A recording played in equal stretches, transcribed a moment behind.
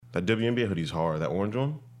That WNBA hoodie's hard. That orange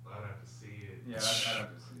one. I'd have to see it. Yeah, I'd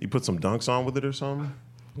have to see You put some dunks on with it or something?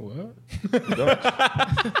 What?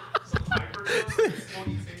 Dunks. Some hyper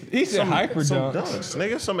dunks, He said hyper Some dunks. dunks.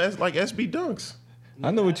 Nigga, some like SB dunks.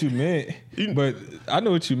 I know what you meant, but I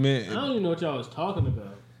know what you I meant. don't even know what y'all was talking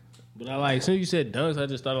about. But I like, since you said dunks, I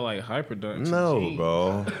just thought of like hyper dunks. No, Jeez.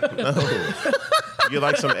 bro. No. You get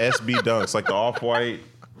like some SB dunks, like the off-white.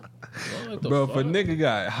 What the Bro, fuck? if a nigga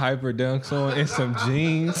got hyper dunks on and some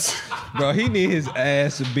jeans, bro, he need his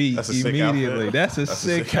ass beat That's a sick immediately. outfit. That's a That's a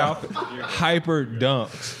sick sick outfit. Hyper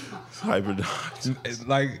dunks. Hyper dunks. It's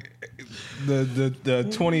like the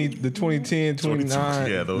 2010,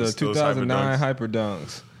 29, Yeah, those the 2009 hyper hyper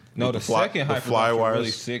dunks. No, With the the fly- second the hyper fly dunks were wires.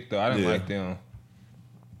 really sick though. I didn't Yeah. like them.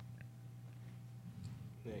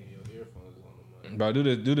 Yeah, your earphones is on the mic. Bro, do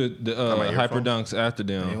the my hyper earphones? dunks after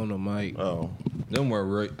They them. on the mic. Oh. Them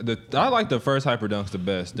were I like the first hyper dunks the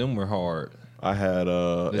best. Them were hard. I had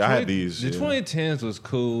The I 20 had these. The yeah. 2010s was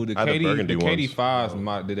cool. The I had the burgundy ones.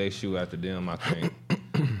 KD5s did they shoot after them? I think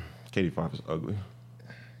KD5 is ugly.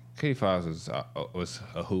 KD5s was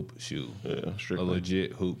a hoop shoe, Yeah, a strictly.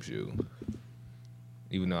 legit hoop shoe.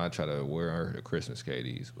 Even though I try to wear the Christmas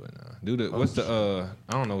KDs, but what's the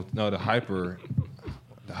I don't know, no the hyper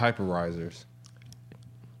risers.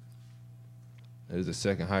 There's the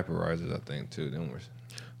second hyper risers I think too. Them were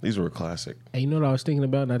These were a classic. Hey, you know what I was thinking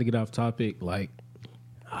about? Not to get off topic, like,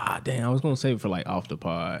 damn, I was gonna save it for like off the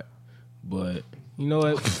pod, but you know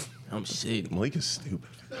what? I'm shitty. Malik is stupid.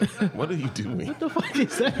 What are you doing? What the fuck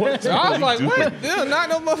is that? I was like, what? Damn, not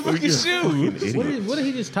no motherfucking shoes. What did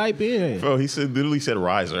he just type in? Bro, he literally said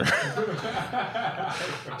riser.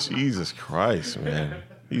 Jesus Christ, man.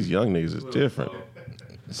 These young niggas is different.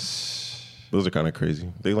 Those are kind of crazy.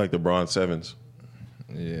 They like the bronze sevens.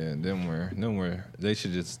 Yeah, them were. They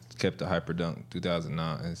should just kept the hyper dunk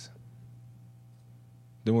 2009s.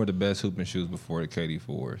 Them were the best hooping shoes before the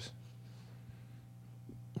KD4s.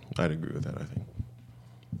 I'd agree with that, I think.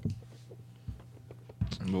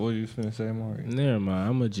 But what you finna say, Mario? Never mind.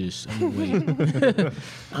 I'm gonna wait.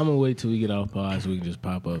 I'm gonna wait till we get off pod so we can just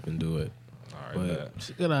pop up and do it. All right, But bet. it's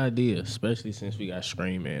a good idea, especially since we got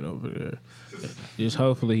Scream Man over there. Just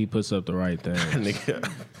hopefully he puts up the right thing.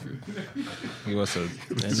 Nigga. He was a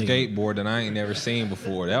skateboard that I ain't never seen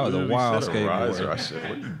before. That was a wild Said a riser. I skateboard. said,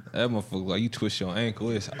 what you- That motherfucker, like you twist your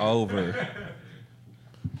ankle, it's over.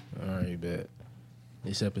 All right, bet.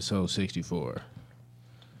 It's episode 64.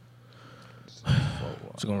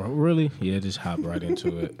 It's gonna really? Yeah, just hop right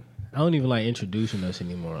into it. I don't even like introducing us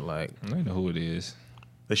anymore. Like, I don't know who it is.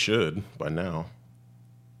 They should by now.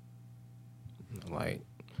 I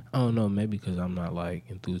don't know. Maybe because I'm not like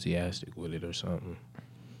enthusiastic with it or something.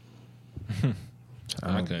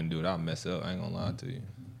 I couldn't do it. I'll mess up. I ain't gonna lie to you.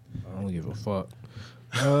 I don't give a fuck.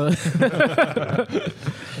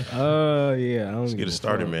 Yeah, I don't Let's give get a it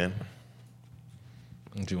started, fuck. man.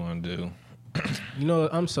 What you want to do? You know,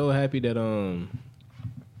 I'm so happy that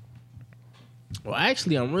well,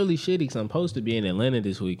 actually, I'm really shitty because I'm supposed to be in Atlanta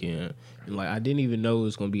this weekend, and like I didn't even know it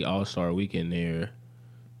was gonna be All-Star Weekend there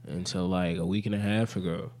until like a week and a half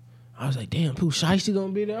ago. I was like, damn, Pooh Shiesty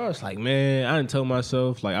gonna be there? I was like, man, I didn't tell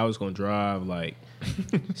myself like I was gonna drive like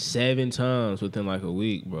 7 times within like a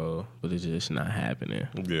week, bro, but it's just not happening.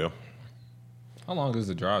 Yeah. How long is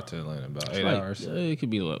the drive to Atlanta? About 8 Like, hours? it could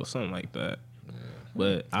be a little something like that.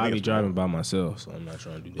 But I'll be it's driving by myself, so I'm not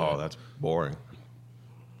trying to do that. Oh, that's boring.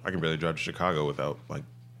 I can barely drive to Chicago without like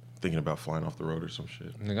thinking about flying off the road or some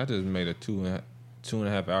shit. Nigga, I just made a two and a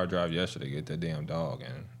half hour drive yesterday to get that damn dog,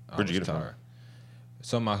 and Where'd you was get it from? tired.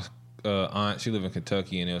 So my aunt, she live in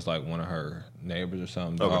Kentucky, and it was like one of her neighbors or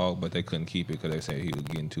something Okay. dog, but they couldn't keep it because they said he was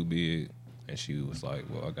getting too big, and she was like,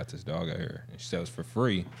 "Well, I got this dog out here," and she said it was for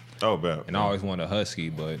free, Oh, bad. and I always wanted a husky,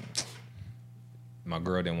 but my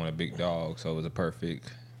girl didn't want a big dog, so it was a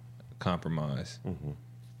perfect compromise. Mm-hmm.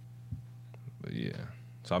 But yeah,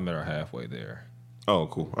 so I met her halfway there. Oh,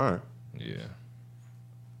 cool. All right. Yeah.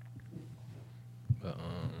 But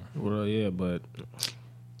Well, yeah, but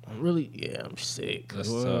I'm really, I'm sick. that's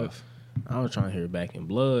Well, tough. I was trying to hear Back in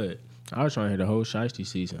Blood. I was trying to hear the whole Shiesty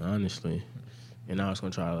season, honestly. And I was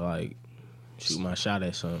going to try to, like, shoot my shot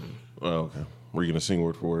at something. Oh, okay. Were you gonna sing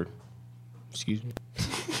word for word? Excuse me?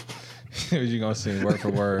 You gonna sing word for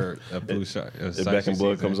word a blue shot? If Back in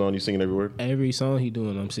Blood comes on, you singing every word? Every song he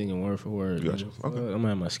doing, I'm singing word for word. Gotcha. Fuck, Okay. I'm going to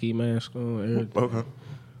have my ski mask on, everything. Okay.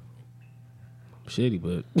 Shitty,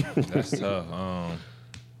 but That's tough.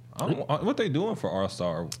 What they doing for All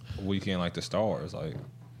Star Weekend? Like the stars, like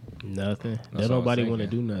nothing. That's Don't what I was nobody want to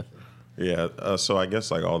do thinking. nothing. Yeah. So I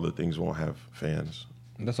guess like all the things won't have fans.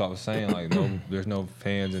 that's what I was saying. Like there's no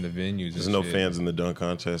fans in the venues. There's no fans in the dunk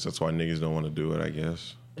contest. That's why niggas don't want to do it, I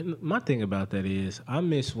guess. And my thing about that is, I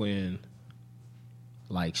miss when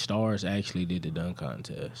like stars actually did the dunk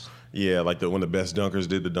contest. Yeah, like when the best dunkers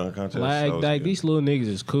did the dunk contest. that was Like good. these little niggas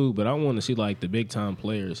is cool, but I want to see like the big time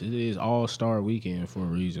players. It is All Star Weekend for a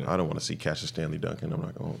reason. I don't want to see Cassius Stanley dunking. I'm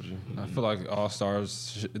not going with you. I feel like All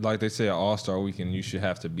Stars, like they say, an All Star Weekend, you should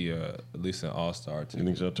have to be at least an All Star You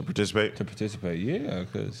think so? To participate? to participate. Yeah,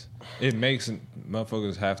 because it makes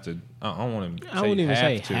motherfuckers have to. I don't want to. I wouldn't even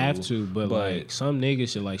say have to, but like some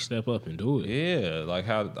niggas should like step up and do it. Yeah, like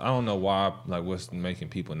how I don't know why. Like what's making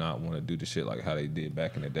people not want to do the shit like how they did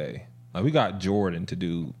back in the day. Like we got Jordan to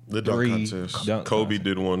do The dunk 3 contest. dunk Kobe contests.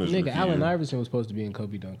 did one. His Nigga, rookie Allen year. Iverson was supposed to be in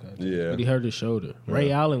Kobe dunk contest. Yeah. But he hurt his shoulder.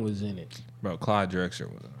 Ray Allen was in it. Bro, Clyde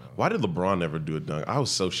Drexler was. Why did LeBron never do a dunk? I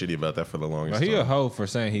was so shitty about that for the longest Bro, he a time. hoe for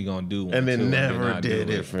saying he gonna do one, And then too, never not did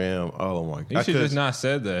do it, fam. Oh my He god! should just not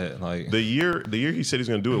said that. Like The year he said he's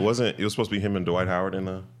gonna do it wasn't. It was supposed to be him and Dwight Howard in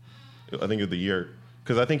a. I think it was the year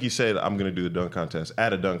because I think he said I'm gonna do the dunk contest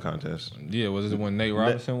at a dunk contest. yeah, was it when Nate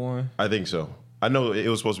Robinson won? I think so. I know it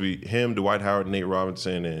was supposed to be him, Dwight Howard, Nate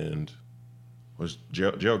Robinson, and was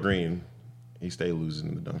Gerald Green. He stayed losing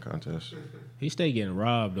in the dunk contest. He stayed getting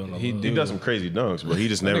robbed on the He low. He does some crazy dunks, but he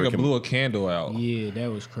just That never nigga blew a candle out. Yeah,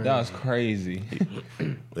 that was crazy. That was crazy.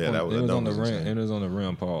 Yeah, that was, it was that on the was rim. insane. It was on the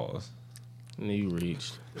rim. Pause. And he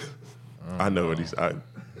reached. I know what he's. I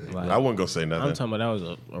wouldn't go say I'm nothing. talking about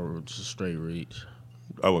that was a straight reach.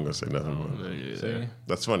 I wouldn't go say nothing. but See?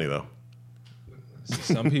 that's funny though.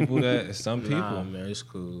 Some people some people. Nah, man, it's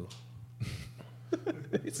cool.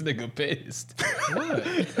 This nigga pissed. What?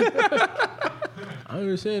 I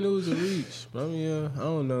understand it was a reach. But I mean, I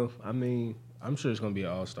don't know. I mean, I'm sure it's gonna be an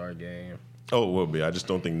all-star game. Oh, it will be. I just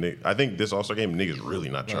don't think I think this All-Star game, niggas really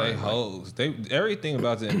not They trying. hoes. Everything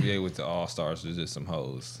about the NBA with the All Stars is just some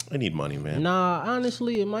hoes. They need money, man. Nah,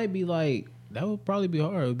 honestly, it might be like that would probably be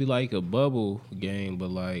hard. It would be like a bubble game, but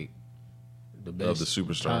like the best the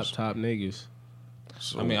superstars. top niggas.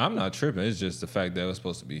 So, I mean, I'm not tripping. It's just the fact that it was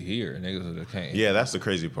supposed to be here. Niggas would have came. yeah, that's the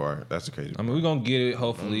crazy part. That's the crazy I part. mean, we're gonna get it.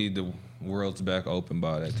 Hopefully, the world's back open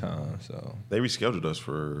by that time. So They rescheduled us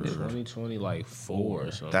for. 2020, like 4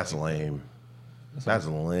 or something. That's lame. That's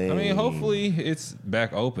lame. I mean, hopefully it's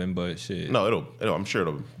back open. But shit, No, it'll. I'm sure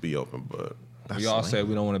it'll be open, but that's we all lame. said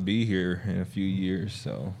we don't want to be here in a few years.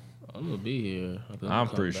 So I'm gonna be here. I'm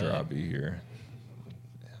pretty sure I'll be here.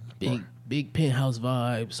 Big penthouse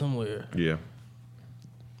vibe somewhere. Yeah,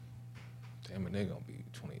 Damn it, they gonna be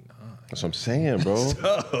 29. that's what I'm saying,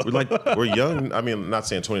 bro. we're young. I mean, not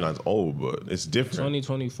saying 29 is old, but it's different.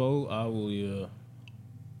 2024, I will. Yeah,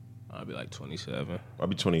 I'll be like 27. I'll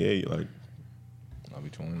be 28. Like, I'll be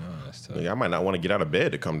 29. That's tough. I might not want to get out of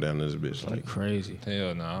bed to come down to this bitch. Like, Crazy.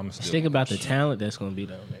 Hell no, I'm still. Just think about the talent that's gonna be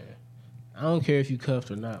down there. I don't care if you cuffed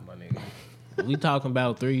or not, my nigga. We talking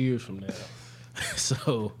about 3 years from now.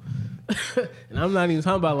 So, and I'm not even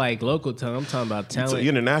talking about like local talent. I'm talking about it's talent. an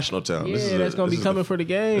international town. Yeah, that's gonna be coming for the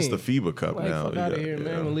game. It's the FIBA Cup Like, now. fuck out of Yeah, here,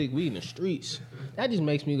 man. yeah. Malik, we in the streets. That just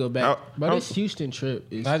makes me go back. How- But how- this Houston trip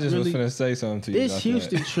is I just really, was finna say something to you. this about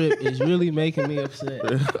Houston that. trip is really making me upset.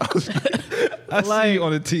 I see you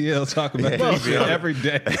on the TL talking about Yeah, this shit every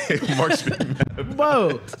day. Mark's been mad.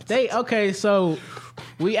 Bro, so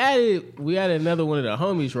we added another one of the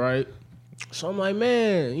homies, right? So I'm like,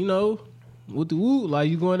 man, with the woo, like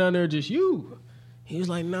you going down there just you. He was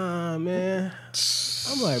like, nah, man.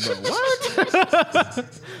 I'm like, bro,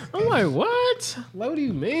 what? I'm like, what? Like, what do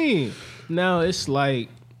you mean? Now it's like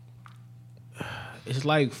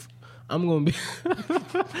I'm gonna be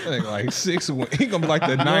like 6 win. He gonna be like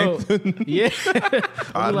the ninth. yeah.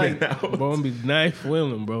 I'm Odd like, man out. bro, I'm gonna be knife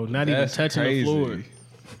willing, bro. Not That's even touching crazy. the floor.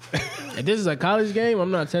 If this is a college game,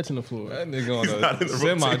 I'm not touching the floor. That nigga on not in a the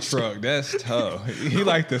semi rotation. truck. That's tough. He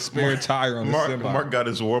like the spare tire on the semi. Mark got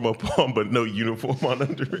his warm up on, but no uniform on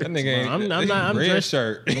under it. That nigga ain't. I'm red dressed.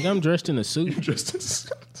 shirt. Like I'm dressed in a suit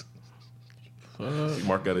Just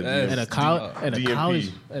Mark got a That's- at a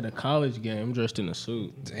DMP. college game. I'm dressed in a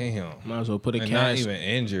suit. Damn. Might as well put a And not cast. even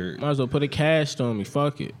injured. Might as well put a cast on me.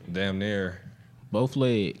 Fuck it. Damn near. Both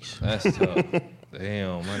legs. That's tough.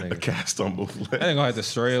 Damn, my nigga. cast on both That legs. nigga gonna have to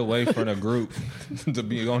stray away from the group to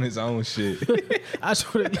be on his own shit. I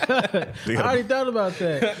swear to God, I already thought about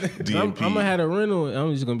that. I'm DMP. gonna have a rental.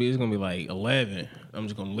 It's gonna be like 11. I'm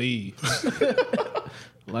just gonna leave.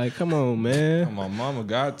 Like, come on, man. My mama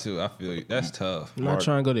got to. I feel you. That's tough, I'm not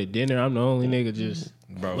trying to go to dinner. I'm the only nigga just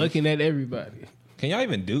bro. looking at everybody. Can you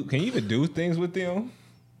even do things with them?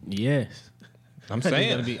 Yes. I'm I just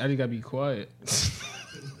saying. gotta be quiet.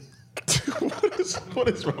 What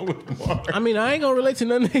is wrong with Mark? I mean, I ain't gonna relate to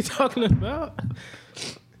nothing they talking about.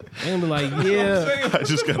 They gonna be like, yeah, I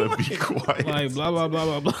just gotta be quiet. like blah blah blah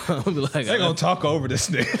blah blah. I'm gonna be like, They gonna talk over this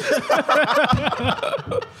nigga.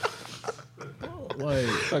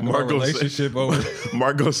 like, Like Mark a gonna say- relationship over.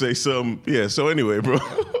 Mark gonna say something. Yeah. So anyway, bro.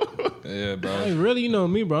 Yeah, bro. hey, really, you know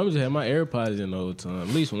me, bro. I'm just having my AirPods in the whole time, at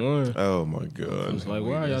least one. Oh my god. It's like,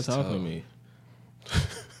 why are y'all talking to me,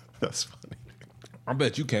 That's funny. I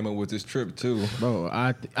bet you came up with this trip too. bro?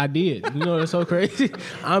 I did. You know that's so crazy.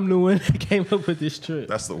 I'm the one that came up with this trip.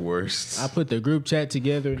 That's the worst. I put the group chat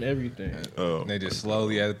together and everything, Oh. They just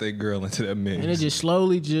slowly added their girl into that mix. and it just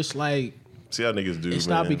slowly, just like See how niggas do, it man.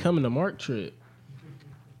 stopped becoming a Mark trip.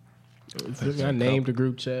 You feel me? I named the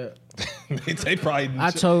group chat. they probably.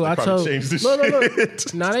 I told. changed the Look.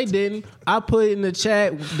 shit. No, they didn't. I put in the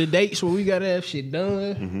chat the dates where we gotta have shit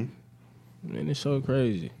done. Man, it's so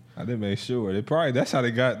crazy. I didn't make sure. They probably that's how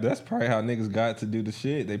they got. That's probably how niggas got to do the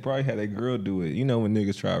shit. They probably had their girl do it. You know when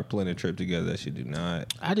niggas try to plan a trip together, that shit do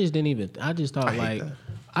not. I just didn't even. I just thought that.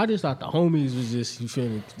 I just thought the homies was just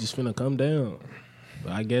finna come down.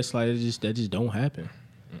 But I guess like that just don't happen.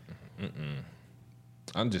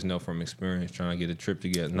 I just know from experience trying to get a trip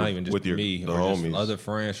together. Not even just with your- me the or just homies. other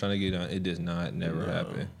friends trying to get on. It does not never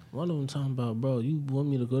happen. One of them talking about, bro, you want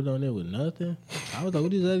me to go down there with nothing? I was like,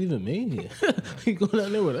 what does that even mean? You go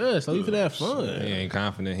down there with us, so you finna have fun. He ain't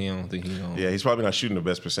confident. He don't think he gonna. Yeah, he's probably not shooting the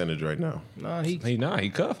best percentage right now. Nah, he He not. He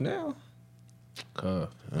cuffed now. cuff.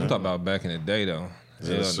 I'm talking about back in the day though.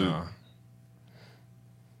 Yeah, Hell suit. nah.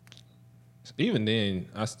 Even then,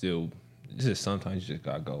 I still. It's just sometimes you just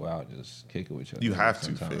gotta go out, just kick it with your. You dude have to,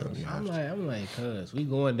 sometimes. fam. You have I'm like, cuz we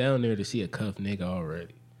going down there to see a cuff nigga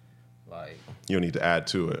already. Like, You don't need to add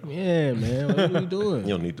to it. yeah, man, what are we doing? You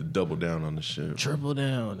don't need to double down on the shit. Triple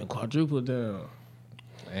down and quadruple down.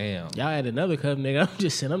 Damn. Y'all had another cuff nigga. I'm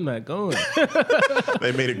just saying, I'm not going.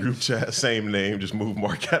 They made a group chat, same name, just move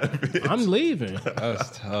Mark out of it. I'm leaving.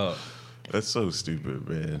 That's tough. That's so stupid,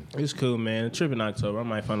 man. It's cool, man. The trip in October. I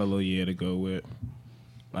might find a little year to go with.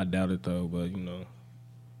 I doubt it though, but you know.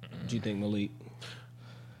 What you think, Malik?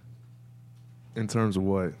 In terms of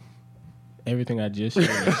what? Everything I just said.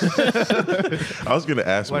 I was gonna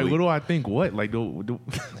ask Like, Malik, what do I think? What? Like, do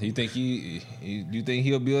You think you think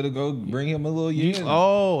he'll be able to go bring him a little year?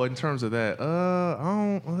 oh, in terms of that,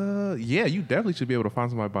 I don't. Yeah, you definitely should be able to find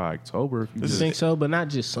somebody by October. If you I just, think so, but not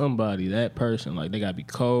just somebody. That person, like they gotta be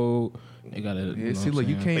cold. They gotta. yeah, see, look,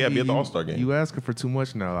 you can't. Yeah, be at the you- All-Star game. You asking for too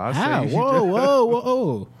much now. I How? say,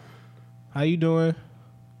 Whoa. How you doing?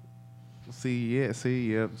 see,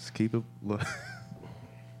 just keep it. Look.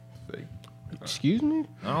 Excuse me.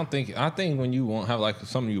 I think when you want have like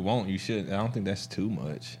something you want, you should. I don't think that's too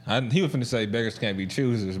much. He was finna say beggars can't be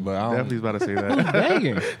choosers, but I Definitely don't. was about to say that.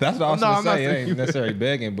 Begging. That's what I was No, gonna I'm not say. It saying- ain't necessarily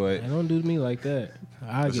begging, but Hey, don't do to me like that.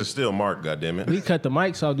 this is still Mark, goddammit. We cut the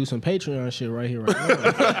mics off, do some Patreon shit right here, right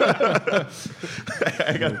now.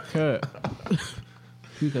 Cut.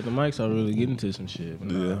 We cut the mics off, really get into some shit. But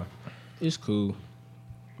nah, Yeah. it's cool.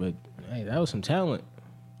 But hey, that was some talent.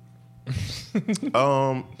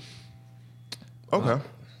 Okay.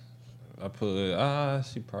 I put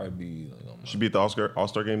she probably be like on Should be at the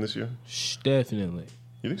All-Star game this year. Definitely.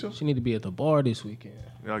 You think so? She need to be at the bar this weekend.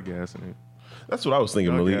 Y'all gassing it. That's what I was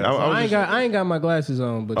thinking, Malik. Okay. I was just- I ain't got my glasses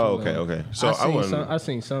on, but Oh, you know, okay. So I wasn't. I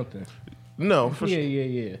seen something. No, for sure.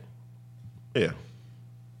 Yeah. Yeah.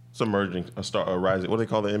 It's emerging, a rising. What do they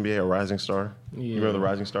call the NBA? A rising star. Yeah. You remember the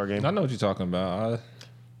rising star game? I know what you're talking about.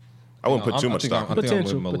 I wouldn't put too much stock. I think I'm with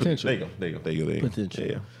Potential, Malik. potential. There you go. Potential.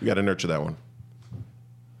 Yeah. We got to nurture that one.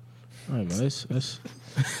 All right, man. Let's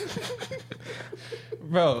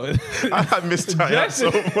Bro, I miss Ty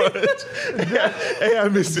so much. Hey, I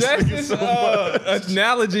miss this nigga Jackson's so much.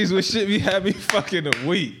 analogies with shit be had me fucking a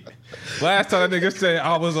week. Last time that nigga said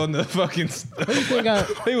I was on the fucking. think I-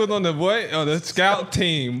 He was on the what? On the scout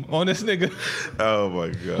team. On this nigga. Oh my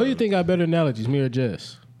god. Who you think got better analogies, me or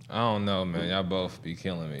Jess? I don't know, man. Y'all both be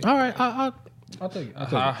killing me. All right, I'll take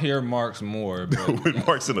it. I hear Mark's more, but When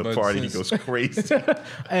Mark's in a but party, he since- goes crazy.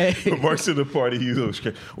 Hey, When Mark's in a party, he goes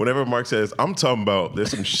crazy. Whenever Mark says, "I'm talking about,"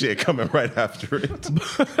 there's some shit coming right after it.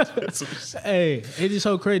 Some shit. hey, it's just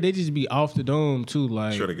so crazy. They just be off the dome too.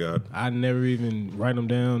 Like, Swear to God. I never even write them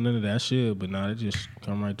down, none of that shit. But nah, they just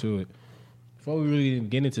come right to it. Before we really even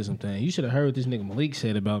get into something, you should have heard what this nigga Malik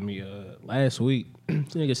said about me last week.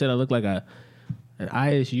 This nigga said I look like an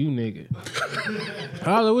ISU nigga.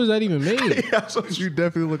 Holla, what does that even mean? You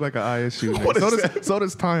definitely look like an ISU. What Nigga. is So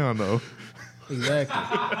does Tyon though.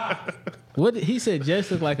 Exactly. What he said? Just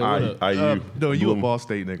look like a what? IU. No, you a Boom. Ball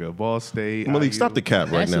State nigga. Ball State. Malik, IU. stop the cap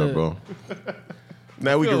right That's now, a- bro.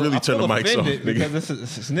 Now we can really I turn the feel mics off, offended nigga. because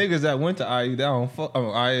it's niggas that went to IU that don't fuck,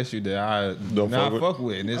 ISU that I Don't not fuck fuck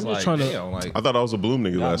with. And it's I'm just like, trying to- damn, like, I thought I was a Bloom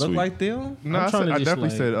nigga y'all last look week. like them. No, I'm I, trying to I just, definitely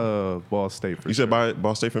like- said Ball State for You sure. said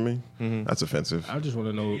Ball State for me? That's offensive. I just want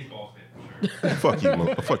to know. He's ball fit for sure. Fuck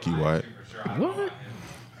you, fuck you, Wyatt. For sure. What?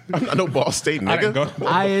 I'm not no Ball State I didn't nigga. go.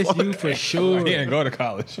 ISU for sure. He didn't go to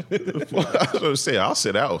college. I was gonna say I'll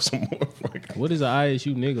sit out some more. What does an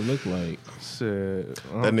ISU nigga look like? Shit.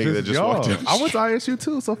 That nigga that just y'all. walked in. I went to ISU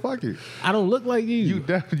too, so fuck it. I don't look like you.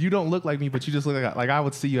 You don't look like me, but you just look like I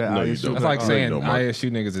would see you at No, you ISU. don't. That's like No, you saying don't, Mark.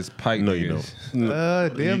 ISU niggas is Pike No, you niggas.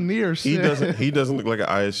 don't. damn near He shit. doesn't look like an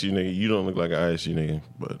ISU nigga. You don't look like an ISU nigga.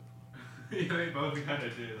 But They both kind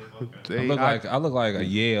of do. They both kind of I look like I look like a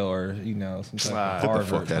Yale or some type of get the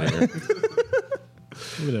Harvard. fuck out of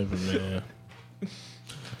here. Whatever, man.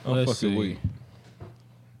 I'm Let's fucking see. weak.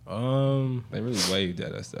 They really waved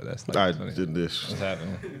at us though. That's like I funny. did this. What's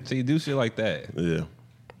happening? So you do shit like that. Yeah.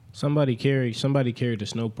 Somebody carried the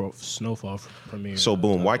snowfall premiere. So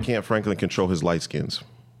boom. Why can't Franklin control his light skins?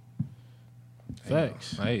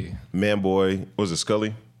 Facts. Hey, Man, boy, was it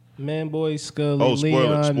Scully? Man, boy, Scully. Oh, spoilers!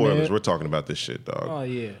 Leon, Spoilers. Mel- We're talking about this shit, dog. Oh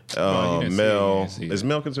yeah, you didn't see it, you Mel didn't see it. is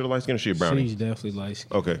Mel considered light skin or she a brownie? she's definitely light.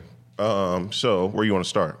 Okay. So where you want to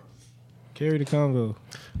start? Carry the Congo.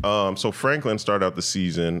 So Franklin started out the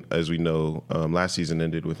season, as we know, last season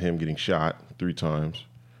ended with him getting shot 3 times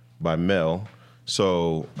by Mel.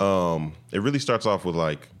 So it really starts off with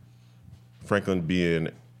like Franklin being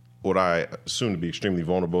what I assume to be extremely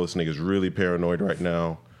vulnerable. This nigga's really paranoid right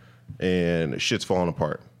now, and shit's falling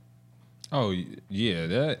apart. oh yeah,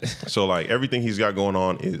 that. So like everything he's got going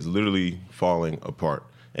on is literally falling apart,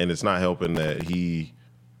 and it's not helping that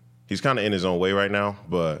he's kind of in his own way right now.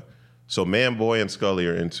 But so Man Boy and Scully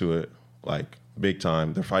are into it like big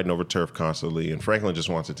time. They're fighting over turf constantly, and Franklin just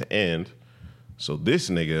wants it to end. So this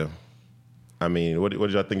nigga, I mean, what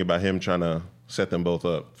did y'all think about him trying to set them both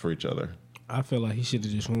up for each other? I feel like he should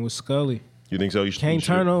have just went with Scully. You think so? You should, Can't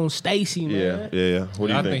turn on Stacy, man. Yeah. What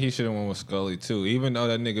do you I think? think he should have went with Scully too, even though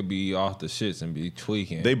that nigga be off the shits and be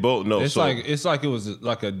tweaking. They both know. It's so like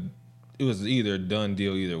it was either a done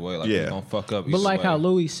deal either way. Like Yeah. he's gonna fuck up. But either like way. how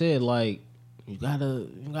Louis said, like you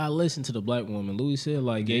gotta listen to the black woman. Louis said,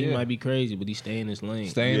 like, yeah, he Yeah. might be crazy, but he stay in his lane.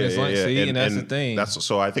 stay in his lane. See, and that's the thing.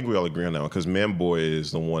 So I think we all agree on that one because Man Boy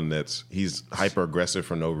is the one he's hyper aggressive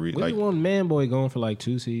for no reason. We Like want Man Boy going for like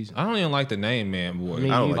 2 seasons. I don't even like the name Man Boy. Me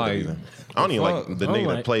I don't like that either. I don't even fuck? like the I don't nigga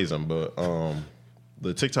that like- plays him, but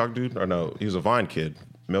the TikTok dude, or no, he was a Vine kid.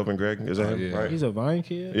 Melvin Gregg, is that him? yeah. Right? He's a Vine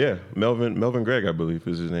kid. Yeah, Melvin Gregg, I believe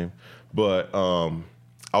is his name. But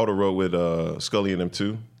I would have wrote with Scully and them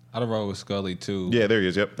too. I'd have rolled with Scully too. Yeah, there he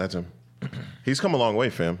is. Yep, that's him. He's come a long way,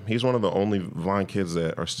 fam. He's one of the only Vine kids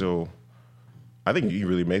that are still. I think he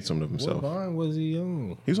really made something of What himself. Vine was he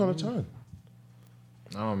on? He was on a ton.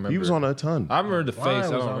 I don't remember. He was on a ton. I remember the face. Vine I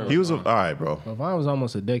was don't on- remember. He was all right, bro. Well, Vine was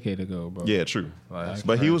almost a decade ago, bro. Yeah, true. Like,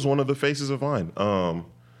 But he was one of the faces of Vine.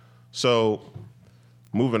 So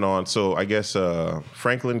moving on. So I guess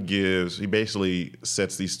Franklin he basically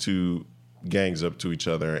sets these 2 gangs up to each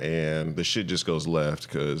other, and the shit just goes left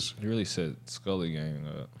because He really set Scully gang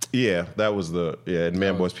up. that was and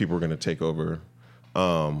Man Boy's people were gonna take over.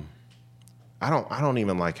 I don't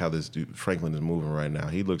even like how this dude Franklin is moving right now.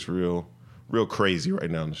 He looks real crazy right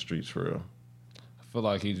now in the streets for real. I feel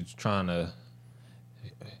like he's trying to.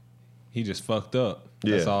 He just fucked up.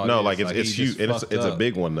 Yeah, That's all. no, it is. like it's he huge, just and fucked it's a up.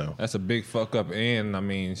 big one though. That's a big fuck up, and I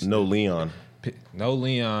mean, No Leon, no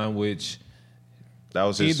Leon, which that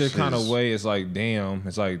was his, either kind of his- way. It's like, damn,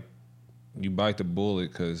 it's like you bite the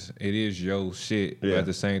bullet because it is your shit. But Yeah. at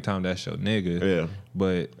the same time, that's your nigga. Yeah.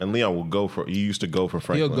 But And Leon will go for. He used to go for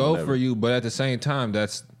Franklin. he'll go whenever. for you, but at the same time,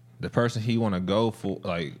 that's the person he want to go for.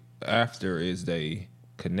 Like after is they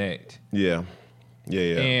connect, Yeah.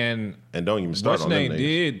 and And don't even start what's on his them name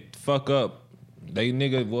niggas. did fuck up. They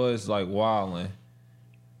nigga was like wilding.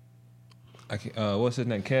 What's his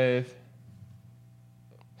name? Kev.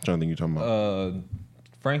 Trying to think you're talking about.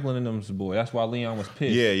 Franklin and them's boy. That's why Leon was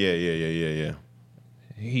pissed. Yeah.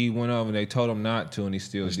 He went over and they told him not to, and he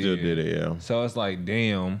still did. Still did it, yeah. So it's like,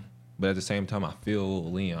 damn. But at the same time, I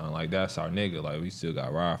feel Leon. Like, that's our nigga. Like, we still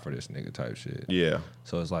got ride for this nigga type shit. Yeah.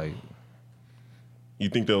 So it's like, You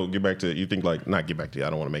think they'll get back to? You think like not get back to? I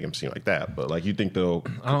don't want to make him seem like that, but like you think they'll?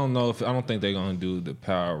 I don't think they're gonna do the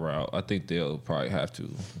power route. I think they'll probably have to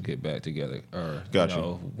get back together or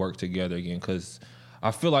Gotcha. work together again because I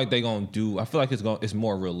feel like they gonna do. I feel like it's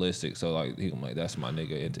more realistic. So like he gonna like that's my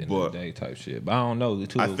nigga at the end of the day type shit. But I don't know.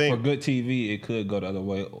 Too, I think- for good TV, it could go the other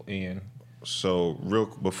way. And So real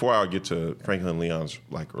before I get to Franklin and Leon's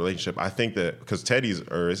like relationship, I think that because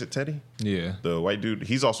is it Teddy? Yeah. The white dude,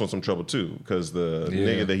 he's also in some trouble too because the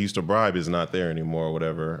nigga that he used to bribe is not there anymore or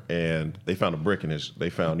whatever. And they found a brick in his. They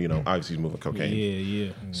found obviously he's moving cocaine.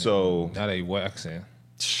 Yeah. So Now they waxing.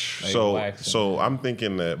 so I'm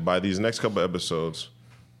thinking that by these next couple episodes,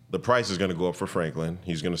 the price is going to go up for Franklin.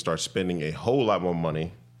 He's going to start spending a whole lot more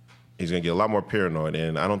money. He's going to get a lot more paranoid,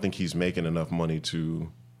 and I don't think he's making enough money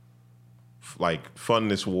to like fund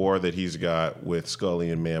this war that he's got with Scully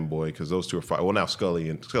and Manboy because those two are fighting. Well, now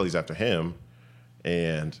Scully's after him,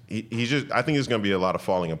 and he's just. I think it's going to be a lot of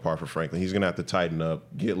falling apart for Franklin. He's going to have to tighten up,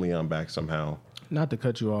 get Leon back somehow. Not to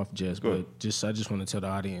cut you off, Jess, but I just want to tell the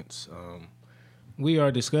audience, we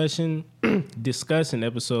are discussing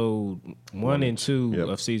episode 1 and 2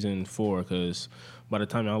 of season 4 because by the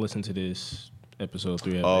time y'all listen to this, episode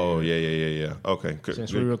 3. Oh yeah. Okay, good.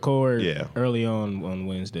 Since we record early on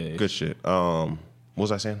Wednesday. Good shit. What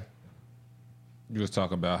was I saying? You was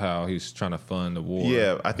talking about how he's trying to fund the war.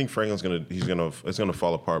 Yeah, I think Franklin's it's gonna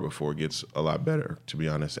fall apart before it gets a lot better, to be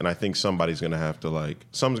honest. And I think somebody's gonna have to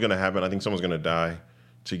something's gonna happen. I think someone's gonna die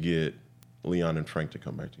to get Leon and Frank to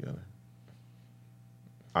come back together.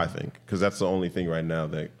 I think because that's the only thing right now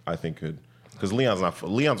that I think could. Because Leon's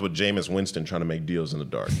with Jameis Winston trying to make deals in the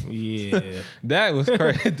dark. Yeah, that was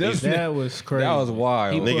crazy. That was crazy. That was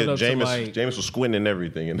wild. Nigga, Jameis was squinting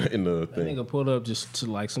everything in the thing. Nigga pulled up just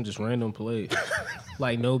to some random place,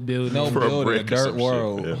 like no building, a dirt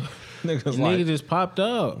world. Shit, yeah. Niggas just popped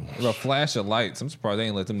up. A flash of lights. I'm surprised they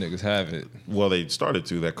ain't let them niggas have it. Well, they started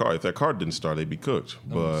to. If that car didn't start, they'd be cooked.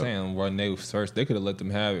 But I'm saying when they was first, they could have let them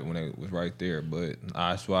have it when they was right there. But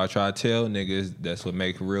that's why I try to tell niggas that's what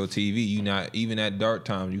make real TV. You not even at dark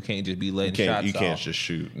time. You can't just be letting shots You can't off just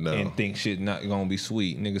shoot. No. and think shit not gonna be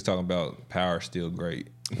sweet. Niggas talking about power still great.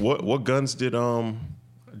 What guns did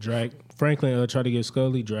Franklin tried to get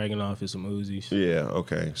Scully dragging off his some Uzis. Yeah.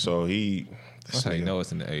 Okay. So That's how you know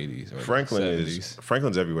it's in the 80s. Or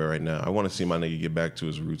Franklin's everywhere right now. I want to see my nigga get back to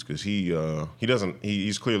his roots because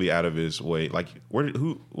he's clearly out of his way. Like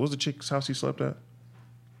who was the chick's house he slept at?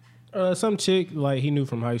 Some chick he knew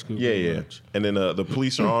from high school. Yeah. And then the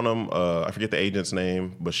police are on him. I forget the agent's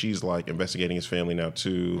name, but she's investigating his family now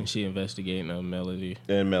too. And she investigating Melody.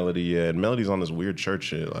 And Melody, and Melody's on this weird church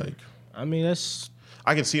shit. I mean that's.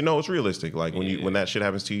 I can see. No, it's realistic. When that shit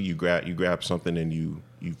happens to you, you grab something and you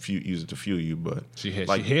use it to fuel you. But she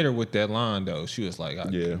hit her with that line though. She was like,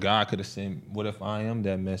 God could have sent. What if I am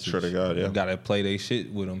that message? Sure to God, yeah. You gotta play they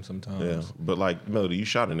shit with them sometimes. Yeah, but Melody, you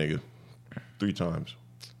shot a nigga 3 times.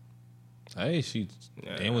 Hey, she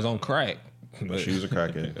was on crack. But she was a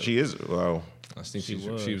crackhead. She is. Well, I think she was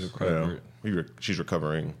a crackhead. Yeah. She's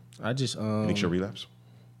recovering. I just think she'll relapse.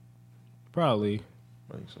 Probably.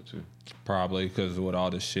 I think so too. Probably because with all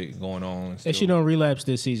this shit going on. If she don't relapse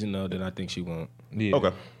this season though, then I think she won't. Yeah.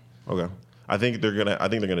 Okay. I think they're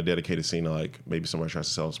gonna dedicate a scene to maybe somebody tries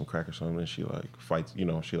to sell her some crack or something and she fights. She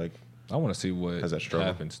I want to see what has that struggle.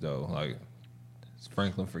 happens though. Does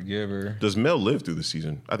Franklin forgive her? Does Mel live through the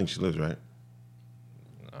season? I think she lives, right?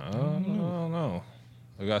 I don't know.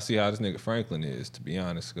 I gotta see how this nigga Franklin is, to be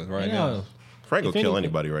honest. Because now, Frank will kill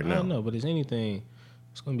anybody right now. I don't know, but if anything,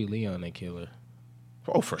 it's gonna be Leon that kill her.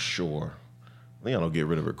 Oh, for sure. Leon will get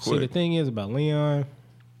rid of her quick. See, the thing is about Leon.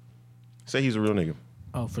 Say he's a real nigga.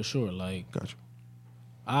 Oh, for sure. Gotcha.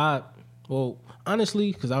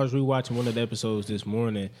 Honestly, because I was rewatching one of the episodes this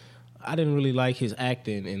morning, I didn't really like his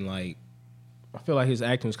acting, and I feel like his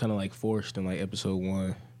acting was kind of forced in episode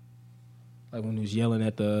 1. When he was yelling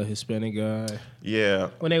at the Hispanic guy. Yeah.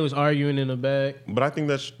 When they was arguing in the back. But I think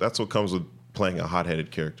that's what comes with playing a hot-headed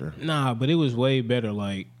character. Nah, but it was way better.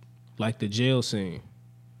 Like the jail scene.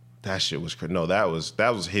 That shit was crazy. No, that was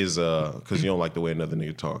his because you don't like the way another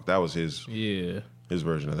nigga talk. That was his his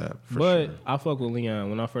version of that. But sure. I fuck with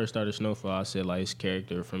Leon. When I first started Snowfall, I said his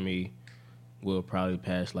character for me will probably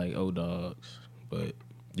pass O-Dogs. But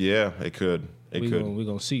yeah, it could. We're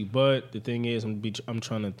gonna see. But the thing is, I'm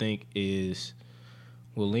trying to think is,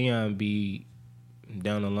 will Leon be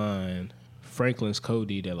down the line Franklin's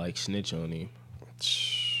Cody that snitch on him?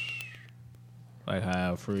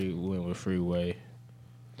 How Free went with Freeway.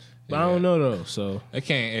 But I don't know though. So they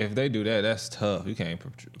can't. If they do that, that's tough. You can't.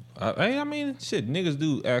 I mean, shit. Niggas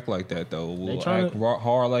do act like that though. Will act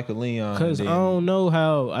hard like a Leon. Because I don't know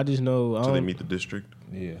how. I just know. Until they meet the district.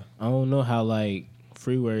 Yeah. I don't know how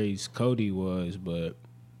Freeway's Cody was, but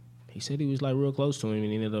he said he was real close to him and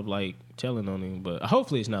he ended up telling on him. But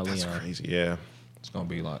hopefully it's not Leon. That's crazy. Yeah. It's gonna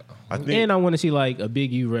be I think, and I want to see a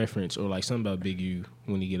Big U reference or something about Big U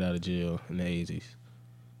when he get out of jail in the 80s.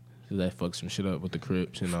 That fucks some shit up with the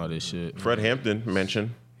Crips and all this shit. Fred Hampton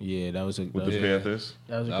mentioned Yeah, that was a with the Panthers.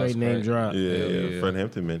 that was a That great was name great. drop. Yeah. Fred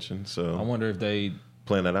Hampton mentioned. So I wonder if they.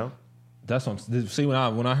 plan that out. That's what I'm, see when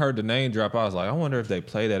I heard the name drop, I was like, I wonder if they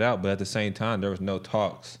play that out. But at the same time, there was no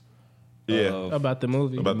talks. Yeah. of About the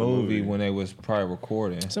movie. About the the movie movie. when they was probably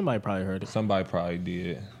recording. Somebody probably heard it. Somebody probably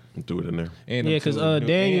did. Do it in there. And Yeah, them 'cause, two-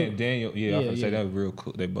 Daniel- and Daniel, yeah, I was Yeah, gonna say yeah. that was real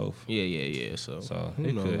cool. They both. Yeah. So, So who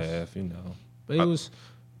they knows? could have, you know. But it was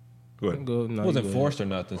Go ahead. go. No, It wasn't you go forced or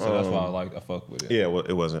nothing, so that's why I fuck with it. Yeah, well,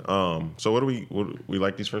 it wasn't. So what we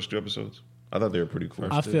like these first 2 episodes? I thought they were pretty cool.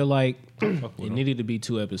 I feel like Fuck with it 'em. needed to be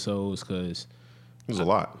 2 episodes because It was a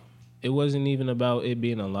lot. it wasn't even about it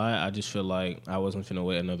being a lie. I just feel like I wasn't finna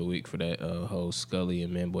wait another week for that whole Scully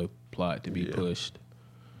and Manboy plot to be Yeah. pushed.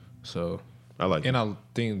 So I like And it. I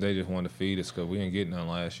think they just wanted to feed us because we didn't get none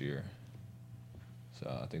last year.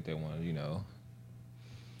 So I think they wanted, you know,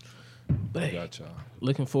 but hey, got y'all.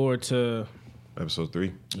 looking forward to Episode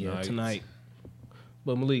 3. tonight.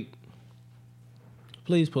 But Malik,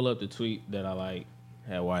 please pull up the tweet that I like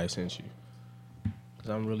had Wyatt sent you. Cause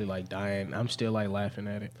I'm really like dying. I'm still like laughing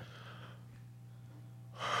at it.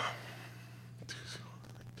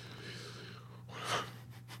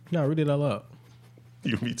 No, read it all out.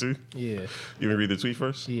 You me too? Yeah, You want me to read the tweet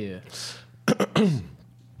first? yeah.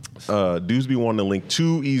 Dudes be wanting to link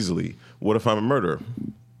too easily. What if I'm a murderer?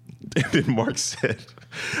 And then Mark said,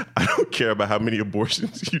 I don't care about how many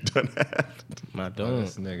abortions you done had. My Oh, dog.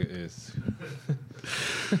 this nigga is.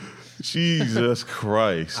 Jesus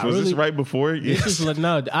Christ. I Was this really- right before? This Yes. is like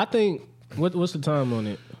no. I think what's the time on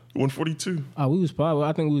it? 142. Oh, we was pod.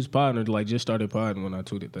 I think we was podding. Like just started podding when I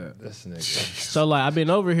tweeted that. This nigga. So like I've been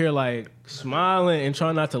over here like smiling and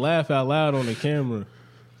trying not to laugh out loud on the camera.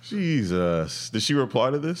 Jesus. Did she reply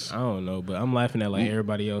to this? I don't know, but I'm laughing at like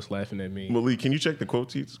everybody else laughing at me. Malik, can you check the quote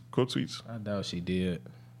tweets? Quote tweets? I doubt she did.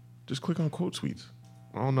 Just click on quote tweets.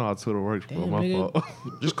 I don't know how Twitter works, bro. Damn, My nigga.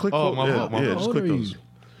 fault. Just click Oh, quote. my yeah, fault, my yeah, fault. just How click old are those. you?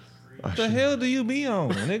 What the hell do you be on,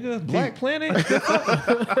 nigga? Black Planet?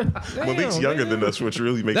 Malik's Damn, younger nigga. than us, which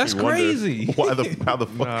really makes That's me wonder crazy. how the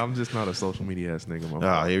fuck. Nah, I'm just not a social media ass nigga. My fault.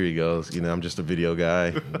 Ah, here he goes. You know, I'm just a video guy.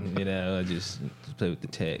 You know, I just play with the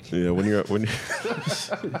tech. Yeah, when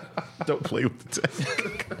don't play with the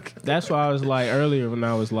tech. That's why I was like earlier when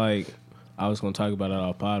I was like I was gonna talk about it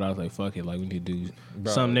on pod. I was like, fuck it, like we need to do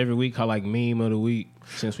something every week called like meme of the week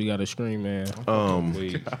since we got a screen man.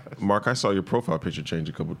 Weak. Mark, I saw your profile picture change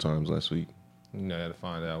a couple times last week. You know, to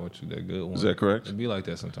find out what you that good one. Is that correct? It be like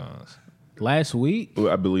that sometimes. Last week,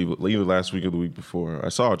 I believe either last week or the week before. I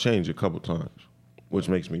saw it change a couple times, which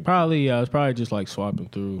makes me probably I was probably just like swapping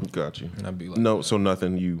through. got you. And I be like, No, so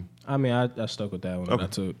nothing. You, I mean, I stuck with that one that Okay. I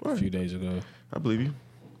took a few days ago. I believe you.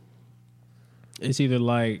 It's either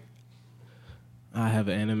like I have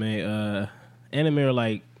an anime or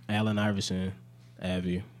like Allen Iverson,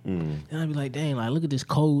 Avi. And I'd be like, dang, like look at this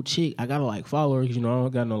cold chick. I gotta like follow her because you know I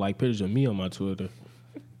don't got no like pictures of me on my Twitter,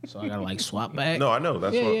 so I gotta like swap back. No, I know.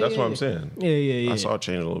 That's Yeah, what yeah, that's yeah, what I'm yeah. saying. Yeah. I saw it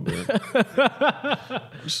change a little bit.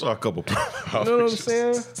 Just saw a couple. You know what I'm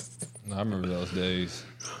saying? I remember those days.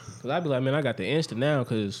 Cause I'd be like, man, I got the Insta now.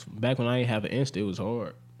 Cause back when I didn't have an Insta, it was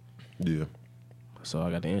hard. Yeah. So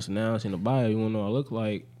I got the Insta now. It's in the bio. You wanna know what I look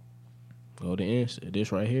like? Go to Insta.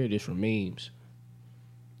 This right here. This for memes.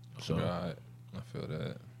 So God, I feel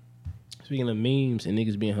that. speaking of memes and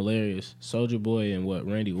niggas being hilarious, Soldier Boy and what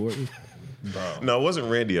Randy Orton. Bro. No, it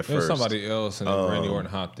wasn't Randy at There was first. somebody else and then Randy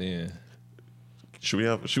Orton hopped in. Should we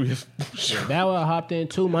have? Bow Wow hopped in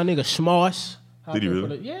too. My nigga Smarts. Did he hopped in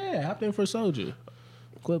really? for yeah, hopped in for Soldier.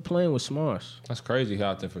 Quit playing with Smarts. That's crazy. He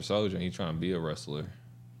hopped in for Soldier and he trying to be a wrestler.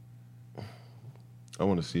 I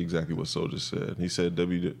want to see exactly what Soldier said. He said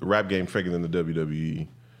rap game faker than the WWE,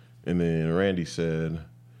 and then Randy said,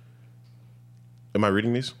 "Am I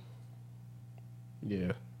reading these?"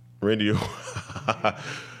 Yeah.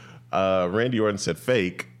 Randy Orton said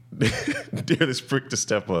fake. Dare this prick to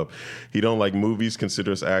step up. He don't like movies,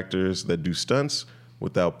 consider us actors that do stunts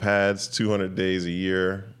without pads, 200 days a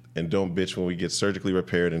year, and don't bitch when we get surgically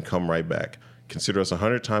repaired and come right back. Consider us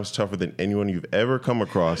 100 times tougher than anyone you've ever come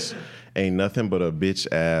across. Ain't nothing but a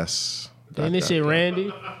bitch ass. Ain't this shit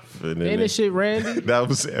Randy? And Ain't this shit Randy? that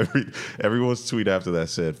was everyone's tweet after that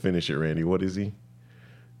said, "Finish it, Randy." What is he?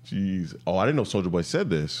 Jeez. Oh, I didn't know Soulja Boy said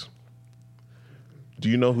this. Do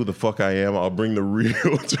you know who the fuck I am? I'll bring the real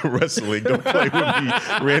to wrestling. Don't play with me,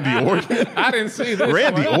 Randy Orton. I didn't see this.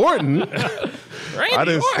 Randy Orton. I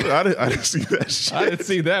didn't see that shit. I didn't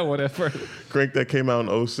see that one at first. Crank That came out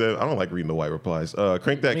in 07. I don't like reading the white replies.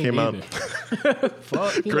 Crank That Me came out. neither.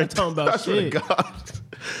 Fuck, you not Crank, talking about I swear to shit. God.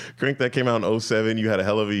 Crank That came out in 07. You had a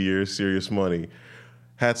hell of a year. Serious money.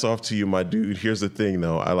 Hats off to you, my dude. Here's the thing,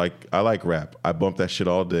 though. I like rap. I bump that shit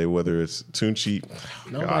all day, whether it's Tunchi.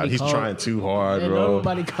 God, he's trying too hard, bro.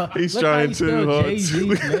 He's trying too hard.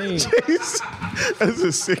 That's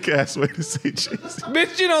a sick ass way to say Jay-Z.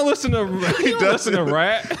 Bitch, you don't listen to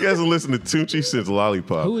rap. He hasn't listened to Tunchi since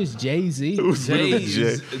Lollipop. Who is Jay-Z?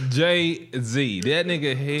 Jay-Z. That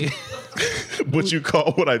nigga head. What you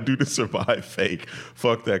call what I do to survive fake.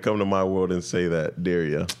 Fuck that. Come to my world and say that. Dare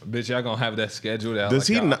ya. Bitch, y'all gonna have that scheduled out. Does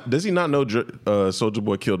he not know Soulja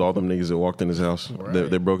Boy killed all them niggas that walked in his house? Right.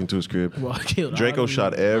 They broke into his crib. Well, Draco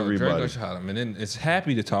shot everybody. Draco shot him, and then it's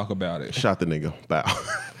happy to talk about it. Shot the nigga. Bow.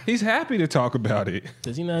 He's happy to talk about it.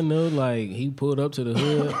 Does he not know, like, he pulled up to the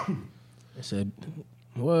hood and said,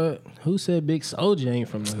 what? Who said Big Soulja ain't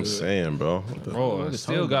from the I'm hood? saying, bro. Bro, I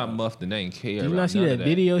still got muffed and ain't care. Did you not see that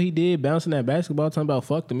video he did bouncing that basketball talking about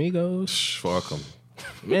fuck the Migos? Fuck him.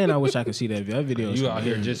 Man, I wish I could see that video. That video. You out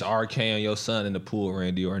here just RKing your son in the pool,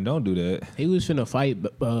 Randy Orton. Don't do that. He was finna fight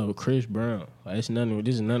Chris Brown. Like, this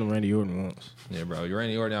is nothing Randy Orton wants. Yeah, bro. You're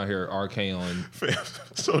Randy Orton out here RKing on.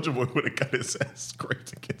 Soulja Boy would have got his ass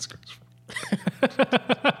scraped against Chris Brown.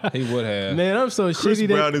 He would have. Man, I'm so Chris shitty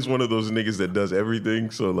Brown is one of those niggas that does everything.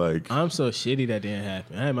 So like, I'm so shitty that didn't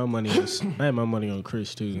happen. I had my money on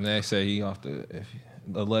Chris too. And they say he off the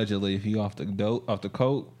allegedly if he off the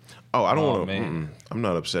coat. oh, I don't want to. man. I'm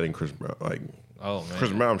not upsetting Chris Brown. Like, Oh man.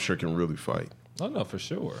 Chris Brown, I'm sure can really fight. Oh no, for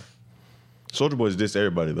sure. Soulja Boy's dissed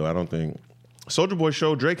everybody though. I don't think Soulja Boy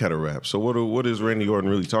showed Drake how to rap. So what is Randy Orton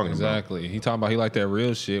really talking Exactly. He talking about he like that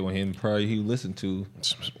real shit when he listened to.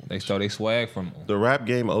 They stole they swag from him. about? The rap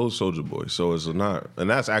game owes Soulja Boy, so it's not, and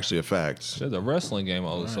that's actually a fact. There's a wrestling game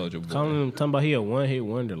of old Soulja Boy. Talking about he a one hit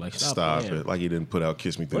wonder. Like Stop playing. it! Like he didn't put out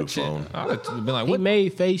 "Kiss Me Through What the shit? Phone." I would been like, He what?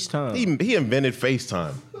 made FaceTime. He invented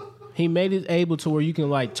FaceTime. He made it able to where you can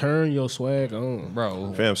like turn your swag on.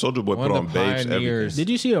 Bro, Fam, Soulja Boy One put of on the babes pioneers. everything. Did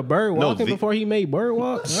you see a bird walking the- before he made bird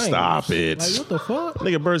walk? Stop it! Like what the fuck?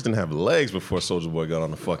 Nigga, birds didn't have legs before Soulja Boy got on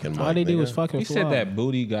the fucking mic. All they did nigga. was fucking he fly. said that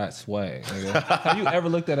booty got swag. Nigga. Have you ever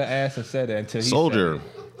looked at an ass and said that until he Soldier.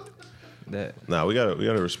 said that? Nah, we gotta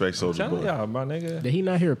respect Soulja Tell Boy. y'all, my nigga. Did he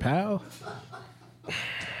not hear pal?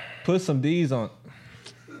 Put some D's on.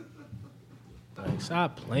 Like,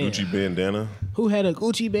 stop playing. Gucci bandana. Who had a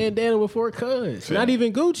Gucci bandana before Cuz? Not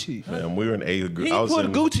even Gucci. Man, we were in eighth grade. He I was put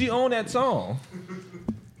in, Gucci on that song.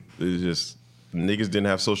 It was just niggas didn't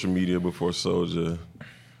have social media before Soulja.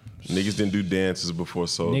 Niggas didn't do dances before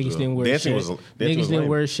Soulja. Niggas didn't wear dancing shades. was dancing Niggas was didn't lame.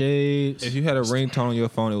 wear shades. If you had a ringtone on your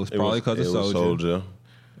phone, it was probably because of It was Soulja.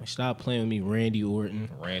 Soulja. Stop playing with me, Randy Orton.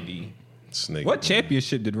 Randy. Snake. What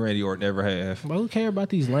championship did Randy Orton ever have? But who care about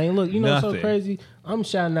these lame? Look, you know what's so Nothing. crazy? I'm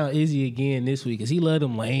shouting out Izzy again this week because he love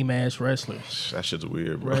them lame ass wrestlers. That shit's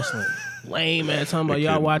weird, bro. Wrestling. Lame ass talking about It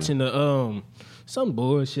y'all couldn't watching the some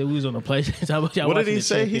bullshit. We was on the PlayStation. Talking about y'all What did watching he the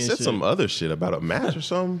say? He said championship. some other shit about a match or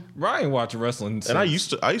something. Ryan watched wrestling. And I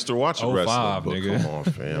used to watch 05, wrestling, but nigga. come on,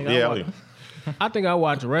 fam. Nigga, Yeah, I think I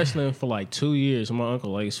watched wrestling for like 2 years. My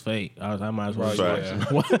uncle Lake's fake. I might as well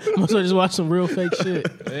Right. might as well just watch some real fake shit.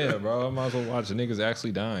 Yeah, bro. I might as well watch the niggas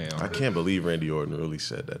actually dying. I can't believe Randy Orton really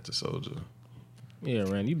said that to Soulja. Yeah,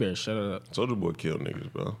 Randy, you better shut it up. Soulja Boy killed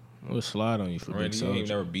niggas, bro. We'll slide on you for Randy Big ain't Soulja.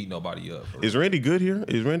 never beat nobody up. Is Randy good here?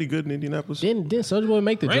 Is Randy good in Indianapolis? Didn't Soulja Boy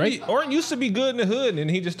make the Randy Drake? Orton used to be good in the hood, and then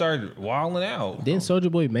he just started wilding out. Didn't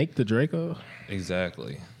Soulja Boy make the Draco?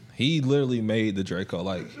 Exactly. He literally made the Draco,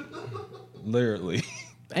 like, literally.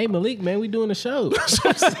 Hey Malik, man, we doing the show.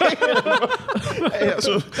 Hey,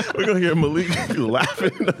 so we're gonna hear Malik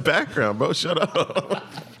laughing in the background, bro. Shut up.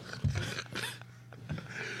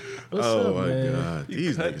 What's Oh up, my man? god,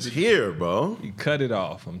 these niggas here, bro. You cut it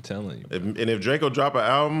off, I'm telling you. If Draco drop an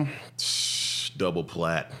album, double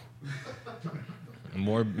plat.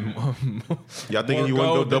 More Y'all thinking you want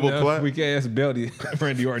to go gold double than that plat? weak ass belt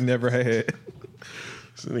Randy Orton never had.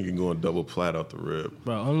 This nigga going double plat off the rib.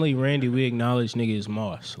 Bro, only Randy we acknowledge nigga is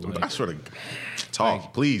Moss. Like, I swear to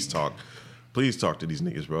talk. Please talk. Please talk to these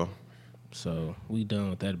niggas, bro. so we done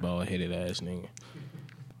with that bald headed ass nigga.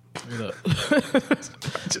 What up?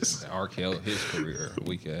 Just R. Kelly, his career,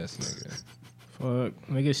 weak ass nigga. Fuck,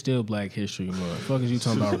 nigga, still Black History Month. Fuck is you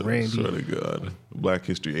talking about, Randy? swear to God, Black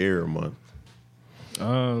History Era Month.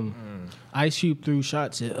 Ice Cube threw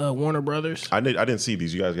shots at Warner Brothers. I didn't see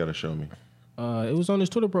these. You guys got to show me. It was on his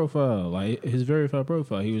Twitter profile, like his verified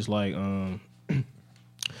profile. He was like,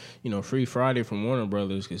 free Friday from Warner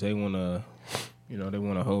Brothers because they want to, they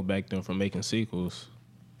want to hold back them from making sequels.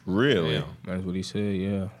 Really? Damn. That's what he said.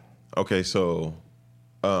 Yeah. Okay, so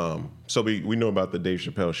we know about the Dave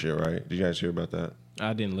Chappelle shit, right? Did you guys hear about that?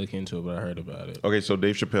 I didn't look into it, but I heard about it. Okay, so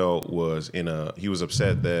Dave Chappelle was he was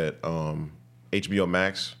upset that HBO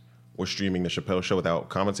Max were streaming the Chappelle Show without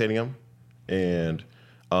commentating him, and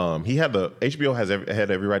he had HBO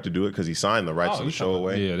had every right to do it because he signed the rights to the show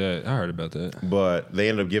away. Yeah, I heard about that. But they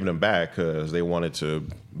ended up giving him back because they wanted to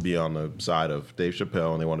be on the side of Dave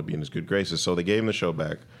Chappelle and they wanted to be in his good graces. So they gave him the show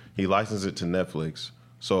back. He licensed it to Netflix.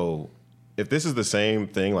 So if this is the same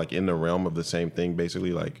thing, like in the realm of the same thing,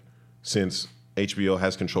 basically, like since HBO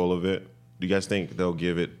has control of it, do you guys think they'll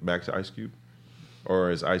give it back to Ice Cube?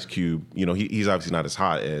 Or is Ice Cube, he's obviously not as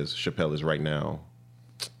hot as Chappelle is right now.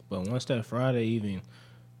 But once that Friday evening,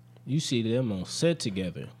 you see them on set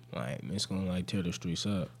together, like it's gonna like tear the streets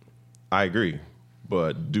up. I agree.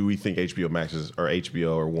 But do we think HBO Max or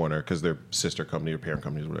HBO or Warner, because they're sister company or parent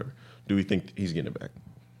companies or whatever, do we think he's getting it back?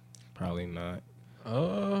 Probably not.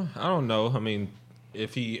 I don't know. I mean,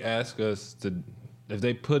 if he asked us if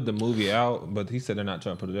they put the movie out, but he said they're not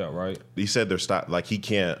trying to put it out, right? He said they're stopped. Like he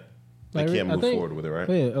can't. They Like, can't I move think- forward with it, right?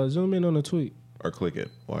 Yeah, zoom in on the tweet. Or click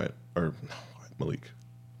it, Wyatt or Malik.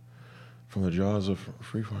 From the jaws of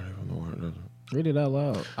Free Friday from the Warner. Read it out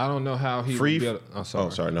loud. I don't know how he Free. would be able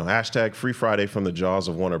to, sorry. No. Hashtag Free Friday from the jaws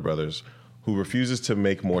of Warner Brothers, who refuses to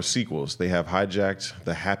make more sequels. They have hijacked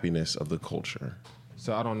the happiness of the culture.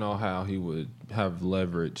 So I don't know how he would have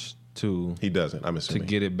leverage to He doesn't. I'm to assuming.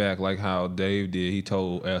 get it back, like how Dave did. He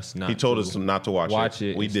told us not. He told to us not to watch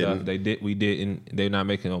it. We and stuff. didn't. They did. We didn't. They're not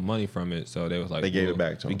making no money from it, so they was like, They gave it well,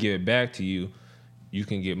 back to We him. give it back to you. You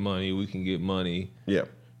can get money. We can get money. Yeah.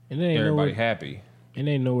 And they ain't Everybody nowhere, happy. and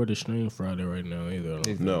they ain't nowhere to stream Friday right now either.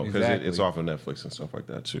 though. No, because Exactly. it's off of Netflix and stuff like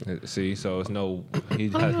that too. See, so it's no. He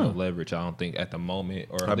has no leverage. I don't think at the moment,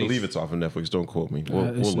 or I believe it's off of Netflix. Don't quote me. We'll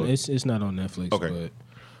look. It's not on Netflix. Okay.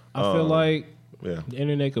 But I feel like Yeah. the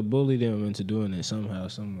internet could bully them into doing it somehow,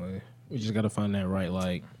 some way. We just got to find that right,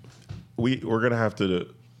 like, We're gonna have to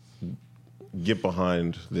get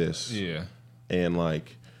behind this. Yeah. And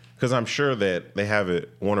like, because I'm sure that they have it.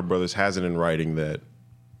 Warner Brothers has it in writing that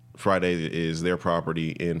Friday is their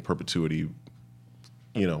property in perpetuity.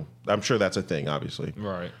 I'm sure that's a thing, obviously.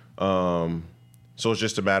 Right. So it's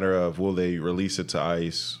just a matter of will they release it to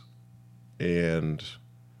ICE, and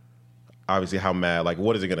obviously how mad. Like,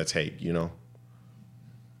 what is it going to take?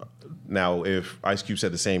 Now, if Ice Cube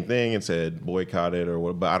said the same thing and said boycott it or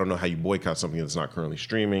what, but I don't know how you boycott something that's not currently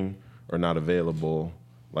streaming or not available.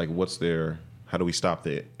 Like, how do we stop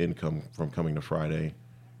the income from coming to Friday?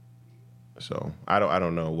 So I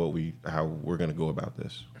don't know how we're gonna go about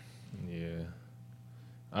this. Yeah.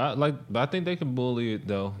 But I think they can bully it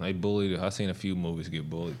though. They bullied it. I've seen a few movies get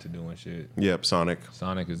bullied to doing shit. Yep, Sonic.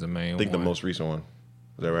 Sonic is the main I think one. the most recent one.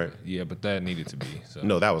 Is that right? Yeah, but that needed to be. So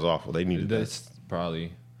No, that was awful. They needed that. that's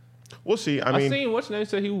probably. We'll see. I I mean, seen what's name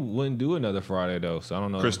said he wouldn't do another Friday though. So I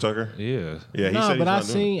don't know. Chris Tucker. Yeah. Yeah, he no, said he's but not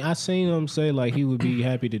doing it. I seen him say like he would be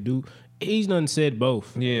happy to do. He's done said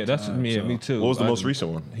both. Yeah, that's so- me too. What was the I most didn't-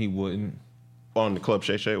 recent one? He wouldn't. On the Club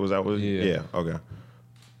Shay Shay? Was that what? Yeah. Okay.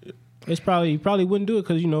 He probably wouldn't do it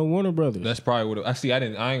because Warner Brothers. That's probably what. I see. I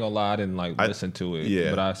ain't gonna lie. I didn't listen to it. yeah.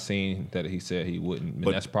 But I seen that he said he wouldn't. And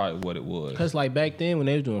But- that's probably what it was. Because like back then when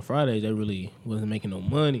they was doing Fridays, they really wasn't making no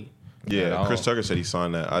money. At Yeah, all. Chris Tucker said he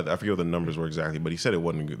signed that. I forget what the numbers were exactly, but he said it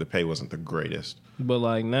wasn't good. The pay wasn't the greatest. But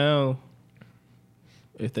like now,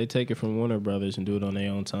 if they take it from Warner Brothers and do it on their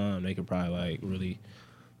own time, they could probably like really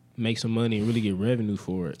make some money and really get revenue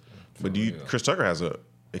for it. But Chris Tucker has a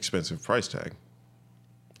expensive price tag.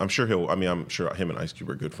 I'm sure I'm sure him and Ice Cube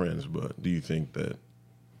are good friends, but do you think that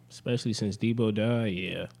Especially since Debo died,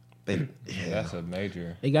 yeah. That's a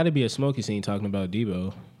major. It got to be a smoky scene talking about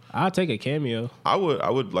Debo. I'll take a cameo. I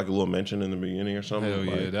would like a little mention in the beginning or something. Hell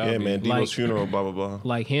yeah, like, that'd be- man, Debo's Like- funeral, blah blah blah.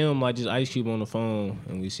 Like him, like just Ice Cube on the phone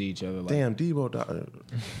and we see each other. Like, Damn, Debo died.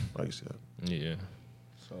 Like you said. Yeah,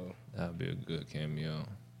 So that'd be a good cameo.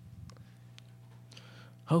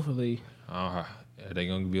 hopefully, Are they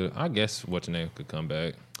gonna be? I guess what's your name could come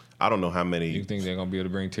back. I don't know how many. You think they're gonna be able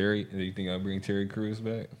to bring Terry? Do you think they'll bring Terry Crews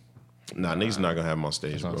back? Nah, niggas not gonna have him on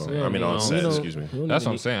stage, That's what bro. I'm I mean, saying. on We set. don't- Excuse me. we don't That's even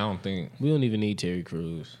what I'm saying. I don't think. we don't even need Terry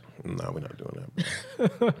Crews. Nah, we're not doing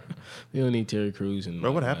that, bro. We don't need Terry Crews. And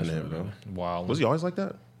Bro, what happened to him, bro? Wild. Was he always like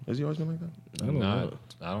that? Has he always been like that? I don't know.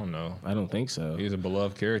 I don't know. I don't think so. He's a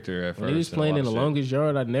beloved character at first. When he was and a playing lot in the of shit. longest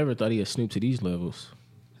yard, I never thought he had snooped to these levels.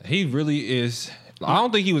 He really is. I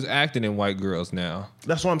don't think he was acting in White Girls now.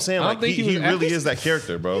 That's what I'm saying. I don't Like think he he was really acting- is that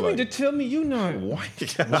character, bro. You Like, mean to tell me you not? what?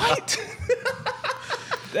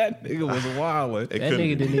 That nigga was a wild one. It That couldn't nigga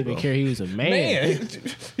be, didn't even bro. care he was a man. Man,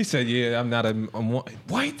 he said, "Yeah, I'm not I'm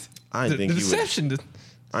white." I didn't think the he would- deception.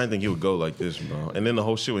 I didn't think he would go like this, bro. And then the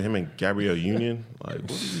whole shit with him and Gabrielle Union, like,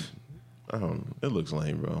 I don't know. It looks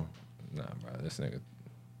lame, bro. Nah, bro, this nigga.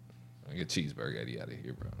 I get cheeseburger Eddie out of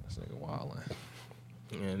here, bro. This nigga wildin'.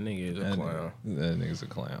 Yeah, nigga is a clown. That nigga's a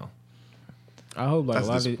clown. I hope like That's a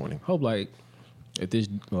lot of disappointing. hope like if this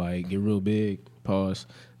like get real big, pause,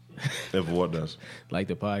 If what does? like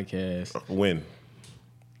the podcast When?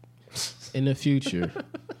 in the future.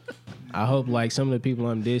 I hope like some of the people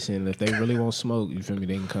I'm dissing, if they really want smoke, you feel me,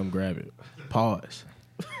 they can come grab it. Pause.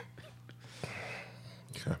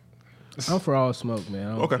 Okay. I'm for all smoke, man.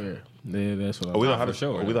 I don't Okay. care. Yeah, that's what Are we the for hottest?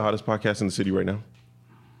 sure. Are we the hottest podcast in the city right now?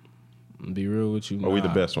 I'm be real with you. Are we the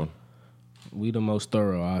nah. best one? We the most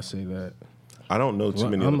thorough. I say that. I don't know too Well,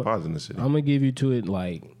 many I'm other a- pods in the city. I'm gonna give you to it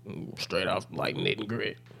like straight off, like knit and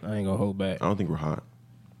grit. I ain't gonna hold back. I don't think we're hot,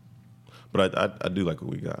 but I do like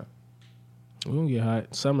what we got. We gonna get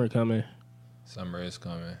hot. Summer coming. Summer is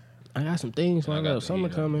coming. I got some things lined up. the Summer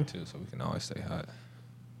heat up coming. too, so we can always stay hot.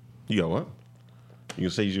 You got what? You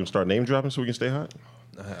gonna say you gonna start name dropping so we can stay hot?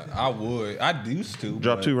 I would. I used to.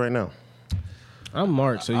 Drop but 2 right now. I'm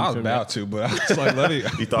Mark, so you I was feel me? about to, but I was like, let me.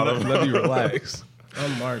 You thought of it? let me relax.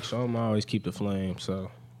 I'm Mark, so I'm always keep the flame.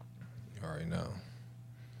 So You already know.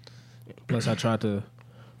 plus I'm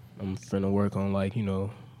finna work on like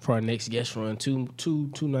for our next guest run, two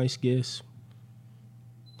nice guests.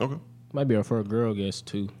 Okay. Might be our first girl guest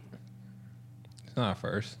too. It's not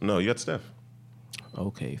first. No, you got Steph.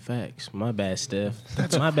 Okay, facts. My bad, Steph.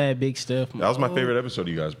 My bad, Big Steph. That was my favorite episode of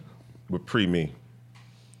you guys. With pre-me.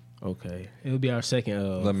 Okay, it'll be our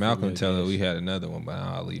second. Let Malcolm female tell her guest. we had another one, but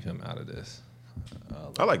I'll leave him out of this.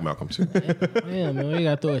 I like Malcolm too. Yeah, man, we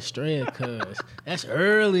gotta throw a strand, cuz that's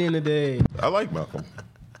early in the day. I like Malcolm.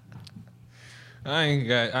 I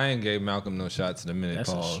ain't gave Malcolm no shots in a minute.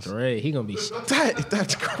 That's Pause. a stray. He gonna be.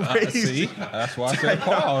 That's crazy. See, that's why I said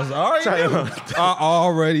pause. I already Tyon. knew. I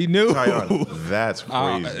already knew. Tyon, that's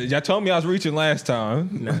crazy. Y'all told me I was reaching last time.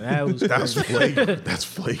 Nah, that was. That's flagrant. That's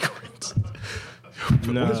flagrant.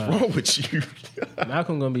 Nah. What's wrong with you?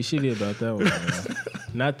 Malcolm gonna be shitty about that one. Man.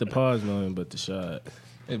 Not the pause knowing, but the shot.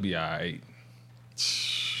 It'd be all right.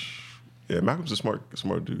 Yeah, Malcolm's a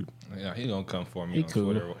smart dude. Yeah, he gonna come for me He on cool.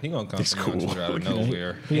 Twitter. He gonna come He's for me cool. on Twitter out of Look at him.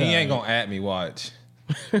 nowhere. He He ain't alright. gonna at me. Watch.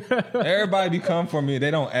 Everybody be come for me.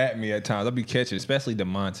 They don't at me at times. I'll be catching, especially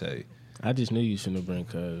DeMonte. I just knew you shouldn't have bring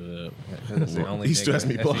cuz up. That's the only He still has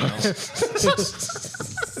me that's the blocked.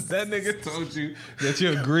 only- That nigga told you that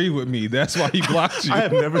you agree with me. That's why he blocked you. I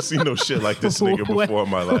have never seen no shit like this nigga before in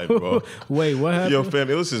my life, bro. Wait, what happened? Yo,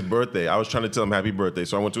 fam, it was his birthday. I was trying to tell him happy birthday,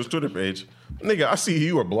 so I went to his Twitter page. Nigga, I see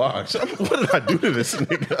you were blocked. What did I do to this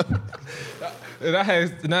nigga? And I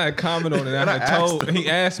had comment on it. And he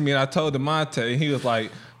asked me, and I told DeMonte, and he was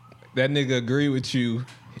like, "That nigga agree with you."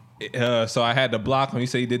 So I had to block him. He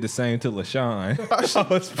said he did the same to LaShawn.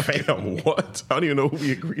 Fam, what? I don't even know who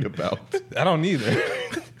we agreed about. I don't either.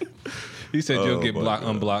 He said you'll get my God.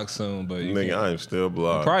 unblocked soon, but you Nigga, can't. I am still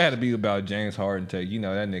blocked. Probably had to be about James Harden. Take that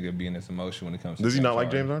nigga being this emotion when it comes to. Does he not like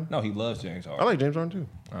James Harden? No, he loves James Harden. I like James Harden too.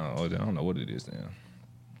 I don't know what it is then.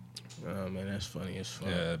 Oh man, that's funny as fuck.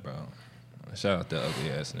 Yeah, bro. Shout out that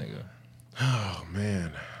ugly ass nigga. Oh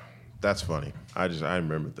man, that's funny. I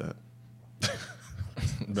remembered that.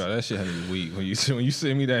 Bro, that shit had me weak when you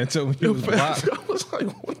sent me that and told me you was Fam, blocked. I was like,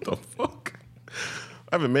 what the fuck?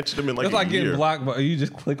 I haven't mentioned him in like That's a like year. getting blocked, but you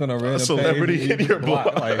just click on a random celebrity page and you you're get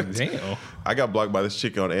blocked. blocked. Like, damn. I got blocked by this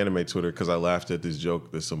chick on anime Twitter because I laughed at this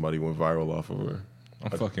joke that somebody went viral off of her.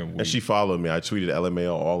 I'm fucking weak. And she followed me. I tweeted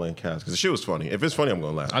LMAO all in caps because the shit was funny. If it's funny, I'm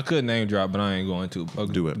gonna laugh. I could name drop, but I ain't going to.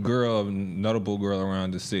 Do it. A notable girl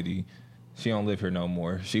around the city. She don't live here no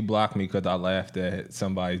more. She blocked me because I laughed at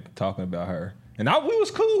somebody talking about her. And we was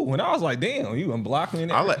cool. And I was like, damn, you unblocked me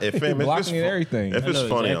and I like if fam, if blocked it's me and fu- everything. If I it's know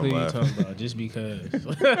funny, exactly I'm what you're laughing. talking about, just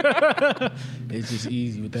because it's just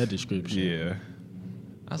easy with that description. Yeah.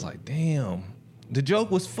 I was like, damn. The joke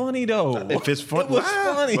was funny though. If it's fun, it was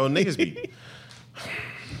laugh. funny. Well, niggas be.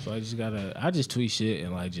 So I just tweet shit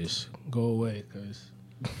and like just go away, cause.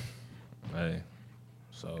 Hey.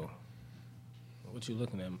 So, what you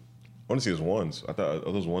looking at? I want to see his ones. I thought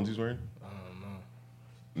are those ones he's wearing? I don't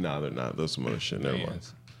know. Nah, they're not. Those some other shit. Never mind.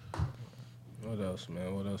 Fans. What else,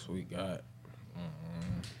 man? What else we got?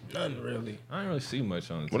 Nothing really. I ain't really see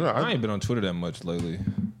much on What did I- I ain't been on Twitter that much lately.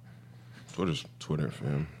 Twitter's Twitter,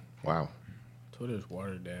 fam. Wow. Twitter's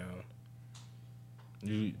watered down.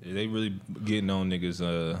 They really getting on niggas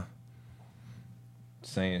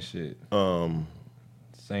saying shit.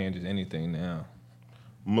 Saying just anything now.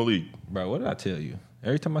 Malik, Bro, what did I tell you?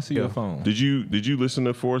 Every time I see your phone. did you listen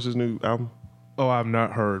to Forrest's new album? Oh, I've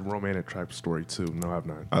not heard Romantic Tribe Story 2. No, I've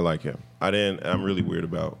not. I like him. I didn't. I'm really weird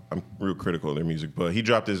about. I'm real critical of their music, but he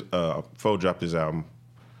dropped his. Foe dropped his album,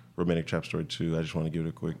 Romantic Trap Story 2. I just want to give it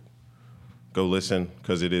a quick go listen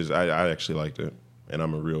because it is. I actually liked it, and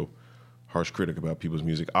I'm a real harsh critic about people's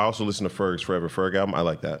music. I also listen to Ferg's Forever Ferg album. I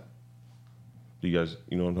like that. Do you guys,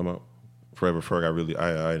 you know what I'm talking about? Forever Ferg,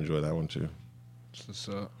 I enjoy that one too. What's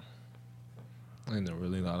up? Ain't there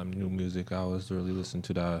really a lot of new music I was really listening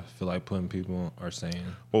to that I feel like putting people are saying.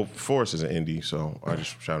 Well, Forrest is an indie, so I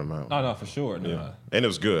just shout him out. Oh, no, for sure. No. Yeah. And it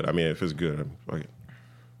was good. I mean, if it's good, fuck it.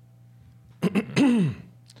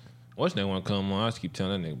 What's that one come on? I just keep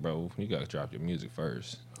telling that nigga, bro, you gotta drop your music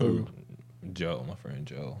first. Who? Joe, my friend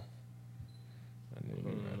Joe. My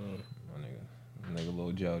nigga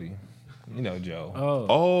Lil Jody. You know Joe.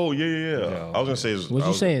 Oh yeah. Joe. I was gonna say, Was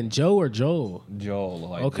you saying Joe or Joel? Joel.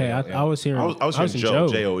 Like Okay, that, I was hearing. I was hearing Joe.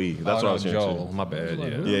 Joe. That's what I was hearing Joel. too. My bad.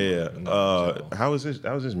 Yeah. Yeah. Joe. How is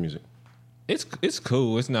his music? It's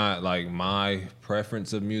cool. It's not like my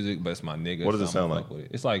preference of music, but it's my nigga. What does it so I'ma sound fuck with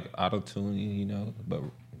it. It's like auto-tuning, you know, but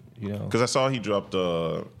you know. Because I saw he dropped it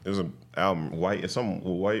was an album White. It's something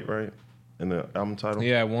White, right? In the album title.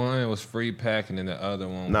 Yeah, one was Free Pack, and then the other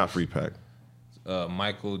one Not was, Free Pack.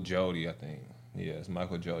 Michael Jody, I think. Yes,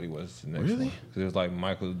 Michael Jody was the next Really? one. Because it was like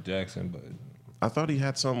Michael Jackson, but I thought he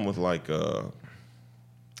had something with like I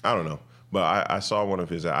don't know, but I saw one of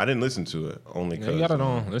his. I didn't listen to it only yeah, because you got it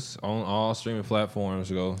on. It's on all streaming platforms.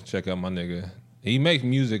 Go check out my nigga. He makes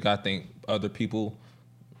music I think other people,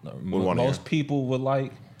 wanna most hear. people would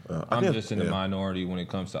like. I'm think- just in the yeah. minority when it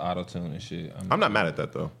comes to auto-tune and shit. I'm not mad at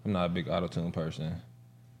that though. I'm not a big auto-tune person.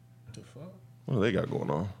 What do they got going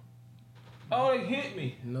on? Oh, they hit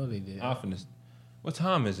me. No, they did. I'm finna. What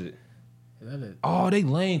time is it? That is- Oh, they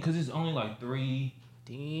lame because it's only like 3.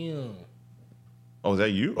 Damn. Oh, is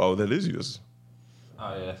that you? Oh, that is you.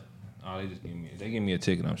 Oh yeah. Oh, they give me a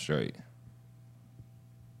ticket. I'm straight.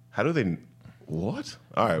 How do they? What?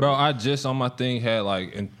 All right, Bro, I just on my thing had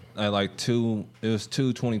like at like 2. It was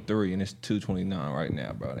 2:23 and it's 2:29 right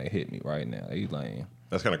now, bro. They hit me right now. They lame.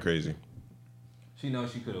 That's kind of crazy. She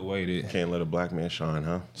knows she could have waited. Can't let a black man shine,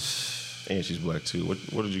 huh? And she's black too.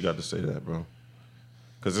 What did you got to say to that, bro?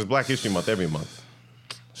 Because it's Black History Month every month.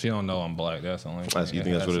 She don't know I'm black. That's the only thing. You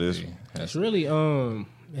think that's what it is? It's really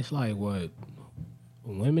it's like what,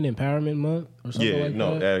 Women Empowerment Month or something Yeah, like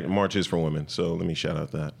no, that. March is for women. So let me shout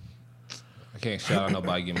out that. I can't shout out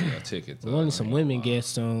nobody give me a ticket. There wasn't some women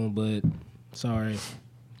guests on, but sorry,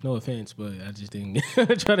 no offense, but I just didn't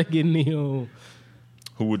try to get any on.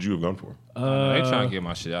 Who would you have gone for? They trying to get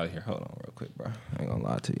my shit out of here. Hold on real quick, bro. I ain't gonna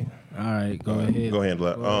lie to you. All right, go ahead. Go ahead,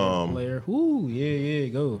 Black. Player. Ooh, yeah,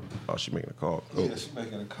 go. Oh, she making a call. Go, she's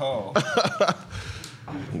making a call.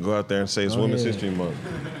 go out there and say it's Women's ahead. History Month.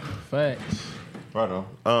 Facts. Right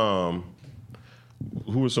on.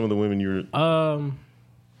 Who are some of the women you're? I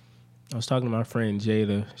was talking to my friend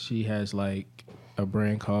Jada. She has like a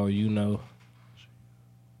brand called You Know.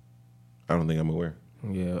 I don't think I'm aware.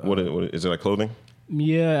 Yeah. What is it like clothing?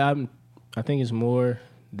 Yeah, I think it's more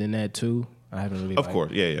than that too. I haven't really Of like,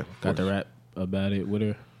 course, yeah. got to rap about it with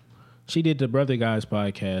her. She did the Brother Guys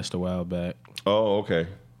podcast a while back. Oh, okay.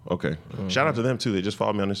 Shout out to them too. They just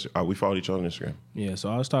followed me on Instagram. We followed each other on Instagram. Yeah, so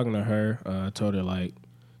I was talking to her. I told her like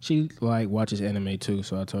she like watches anime too,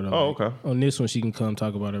 so I told her Oh, like, okay. on this one she can come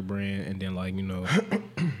talk about her brand, and then like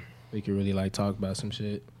we could really like talk about some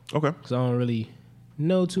shit. Okay. Cause I don't really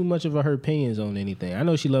know too much of her opinions on anything. I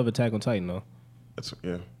know she love Attack on Titan though. That's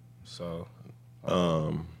yeah. So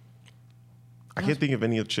I can't think of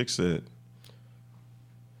any of the chicks that.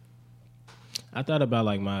 I thought about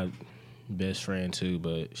like my best friend too,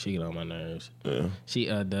 but she get on my nerves. Yeah. She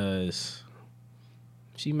does.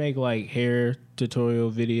 She make like hair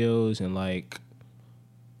tutorial videos and like,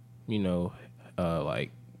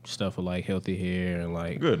 like stuff with like healthy hair and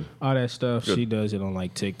like Good. all that stuff. Good. She does it on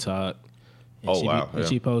like TikTok. And Oh, she wow, and yeah.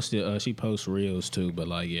 she posted. She posts reels too, but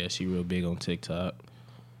like yeah, she real big on TikTok.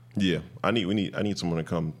 Yeah, I need someone to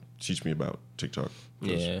come teach me about TikTok. 'Cause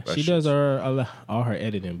Yeah, that she shit's does all her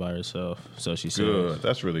editing by herself. So she says, good.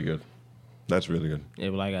 That's really good. That's really good. yeah,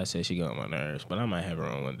 but like I said, she got on my nerves. But I might have her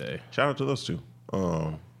on one day. Shout out to those two.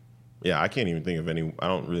 Yeah, I can't even think of any. I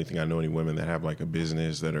don't really think I know any women that have like a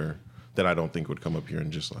business that I don't think would come up here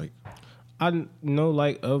and just like I know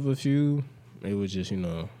like of a few. It was just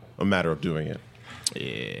a matter of doing it.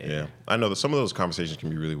 yeah. Yeah, I know that some of those conversations can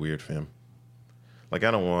be really weird, fam. Like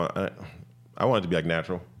I want it to be like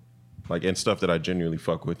natural, like and stuff that I genuinely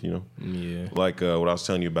fuck with, Yeah. Like what I was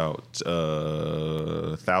telling you about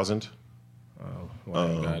 1,000. Why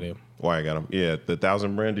I got him? Why I got him? Yeah, the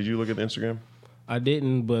 1,000 brand. Did you look at the Instagram? I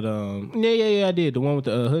didn't, but yeah, I did. The one with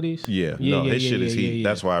the hoodies. Yeah, no, his shit is heat. yeah.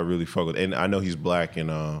 That's why I really fuck with. And I know he's black, and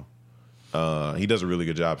he does a really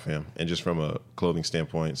good job, fam. And just from a clothing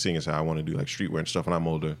standpoint, seeing as how I want to do like streetwear and stuff when I'm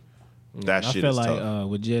older, that I shit feel is like tough.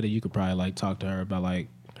 with Jetta, you could probably like talk to her about like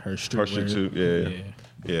her streetwear. Her shit too.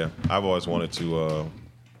 Yeah. I've always wanted to. You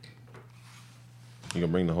gonna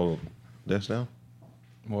bring the whole desk down?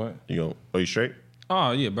 What? Are you straight?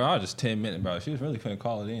 Oh yeah, bro. I was just 10 minutes, bro. She was really finna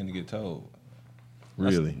call it in to get told.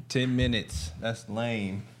 Really? 10 minutes. That's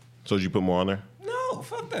lame. So did you put more on there? No,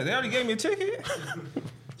 fuck that. They already gave me a ticket.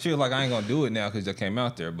 She was like, I ain't gonna do it now because I came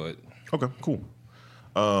out there, but Okay, cool.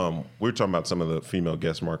 We were talking about some of the female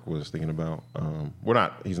guests Mark was thinking about.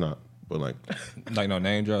 He's not, but like, like no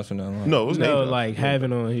name drops or nothing. Like. no, it was No, named. like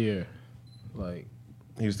having on here, like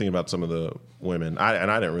He was thinking about some of the women.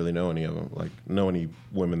 I didn't really know any of them. Like, know any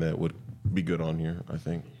women that would be good on here, I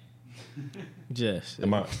think. just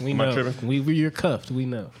Am I know tripping? you're cuffed. We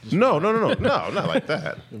know. Just No, not like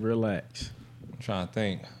that. relax. I'm trying to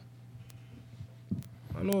think.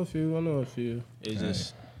 I know a few.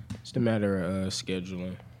 It's a matter of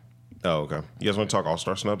scheduling. Oh, okay. You guys want to talk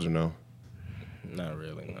All-Star snubs or no? Not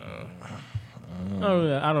really. No.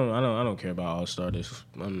 I don't care about All Star.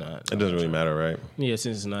 I'm not. It doesn't really matter, right? Yeah,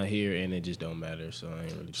 since it's not here and it just don't matter, so I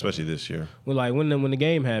ain't really. Especially this year. Well, like when the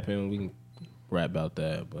game happened, we can rap about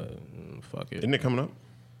that, but fuck it. Isn't it coming up?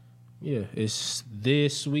 Yeah, it's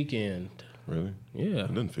this weekend. Really? Yeah,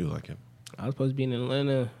 It doesn't feel like it. I was supposed to be in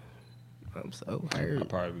Atlanta. I'm so I'll hurt.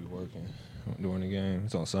 probably be working during the game.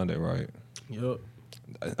 It's on Sunday, right? Yup.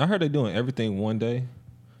 I heard they're doing everything one day.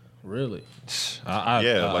 Really?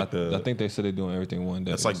 I think they said they're doing everything one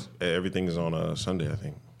day. It's like everything is on a Sunday, I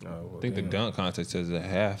think. Oh, well, I think the damn. dunk contest is at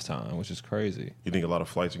halftime, which is crazy. You think a lot of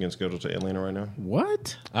flights are getting scheduled to Atlanta right now?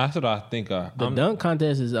 What? That's what I think. The dunk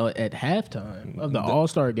contest is at halftime of the All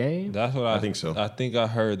Star game. That's what I think so. I think I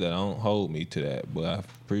heard that. Don't hold me to that, but I'm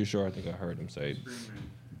pretty sure I think I heard them say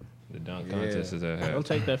the dunk contest is at Don't halftime.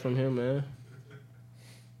 take that from him, man.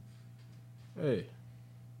 Hey,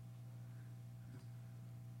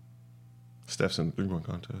 Steph's in the 3-point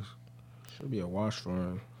contest. should be a wash for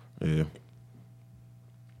him. Yeah.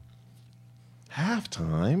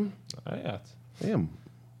 Halftime? Yeah. Damn.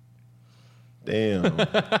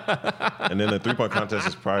 And then the 3-point contest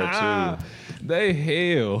is prior to. They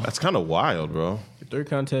hell. That's kind of wild, bro. The third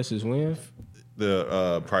contest is when?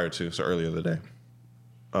 The prior to, so earlier in the day.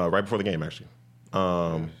 Right before the game, actually.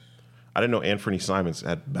 I didn't know Anthony Simons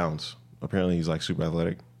had bounce. Apparently, he's like super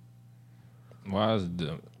athletic. What's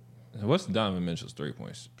Donovan Mitchell's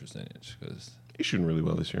 3-point percentage? Because He's shooting really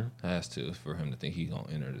well this year. has to for him to think he's gonna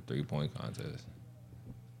enter the 3-point contest.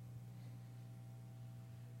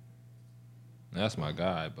 That's my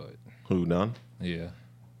guy, but Who, Don? yeah,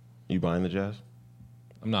 You buying the Jazz?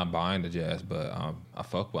 I'm not buying the Jazz, but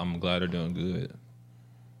I'm glad they're doing good.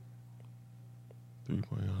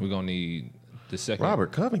 3-point. We're gonna need the second.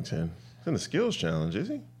 Robert Covington. He's in the skills challenge, is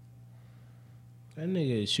he? That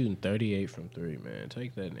nigga is shooting 38 from 3, man.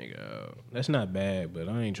 Take that nigga out. That's not bad, but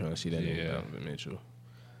I ain't trying to see that nigga Yeah. Donovan Mitchell.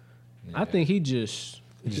 Yeah. I think he just.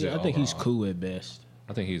 He's I think he's overall. cool at best.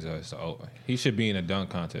 I think he should be in a dunk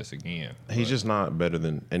contest again. He's just not better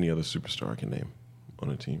than any other superstar I can name on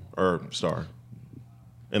a team. Or star.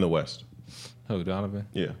 In the West. Who, Donovan?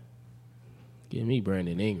 Yeah. Give me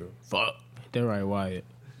Brandon Ingram. Fuck. That right, Wyatt.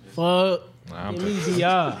 Fuck. I'm Give me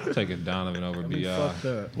B.I. taking Donovan over Be Bi. fucked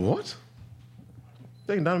up. What?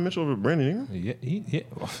 Taking Donovan Mitchell over Brandon Ingram? Yeah.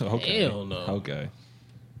 Okay. Hell no. Okay.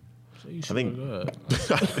 So you I think-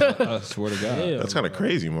 I swear to God. Hell That's kind of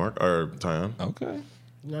crazy, Mark. Or Tyon. Okay.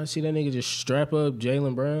 You know, I see that nigga just strap up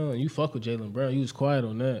Jaylen Brown. You fuck with Jaylen Brown. You was quiet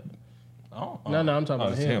on that. Oh, No, I'm talking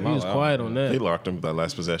about it's him. He I was quiet on He that. locked him that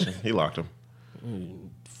last possession. He locked him.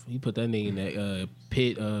 He put that nigga in that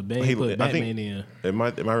pit. Bang He- put I Batman think- in. Am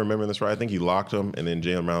I remembering this right? I think he locked him, and then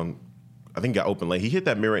Jaylen Brown, I think, got open late. He hit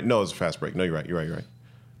that mirror. No, it was a fast break. No, you're right. You're right.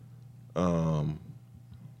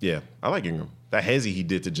 Yeah, I like Ingram. That hezzy he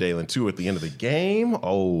did to Jalen too at the end of the game.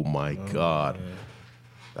 Oh my God,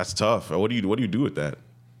 that's tough. What do you do with that?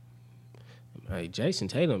 Hey, Jason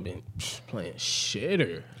Tatum been playing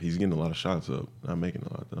shitter. He's getting a lot of shots up, not making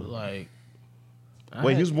a lot though. Like,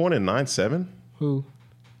 Wait, he was born in 9/7. who?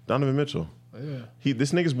 Donovan Mitchell. Yeah.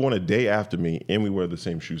 This nigga's born a day after me, and we wear the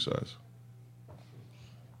same shoe size.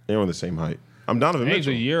 And we're the same height. I'm Donovan He's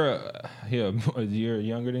Mitchell. a year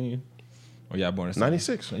younger than you. Or y'all born in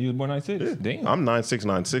 96. You was born 96? Yeah. Damn. I'm 9'6",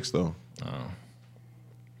 9'6", though. Oh.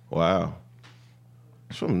 Wow.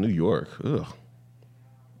 He's from New York. Ugh.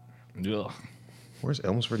 Ugh. Where's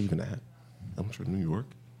Elmsford even at? Elmsford, New York?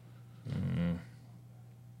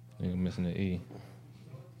 Nigga missing the E.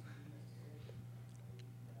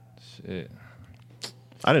 Shit.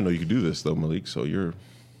 I didn't know you could do this, though, Malik, so you're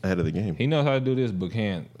ahead of the game. He knows how to do this, but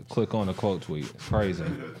can't click on the quote tweet. Crazy.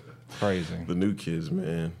 Crazy. The new kids,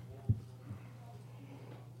 man.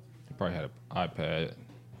 He probably had an iPad.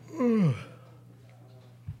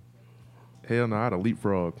 Hell no, I'd have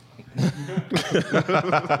leapfrog.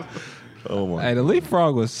 Oh my! Hey, the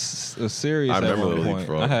leapfrog was serious. I at remember one the point.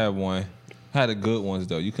 leapfrog. I had one. I had the good ones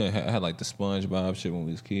though. You couldn't. I had like the SpongeBob shit when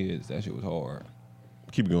we was kids. That shit was hard.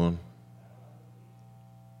 Keep going.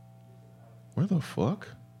 Where the fuck?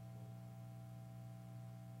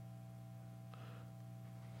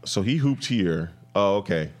 So he hooped here. Oh,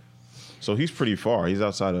 okay. So he's pretty far. He's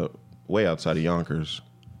way outside of Yonkers.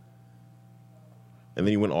 And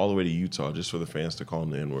then he went all the way to Utah just for the fans to call him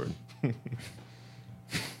the N-word.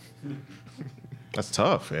 That's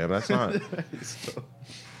tough, man. That's not.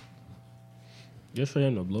 Just for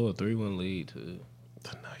him to blow a 3-1 lead to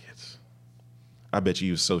The Nuggets. I bet you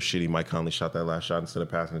he was so shitty Mike Conley shot that last shot instead of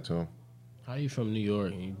passing it to him. how you from New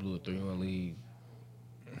York and you blew a 3-1 lead?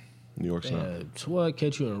 New York's not. Yeah, SWAT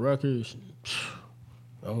catch you in Rutgers.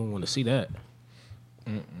 I don't want to see that.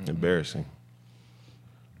 Embarrassing.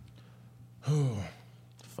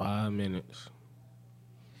 5 minutes.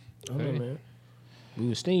 I don't know, Hey. man. We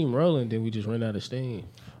was steam rolling, then we just ran out of steam.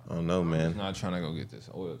 I don't know, man. I'm not trying to go get this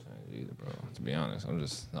oil change either, bro. To be honest,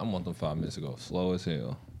 I want them 5 minutes to go slow as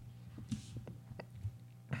hell.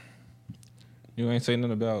 You ain't saying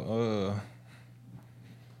nothing about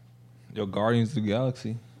your Guardians of the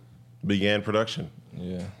Galaxy. Began production.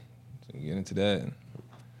 Yeah, so get into that.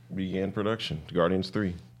 Began production. Guardians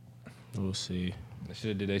 3. We'll see. They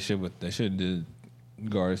should did that shit with. They should did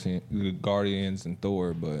Guardians and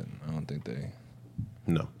Thor, but I don't think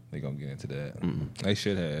No. they gonna get into that. They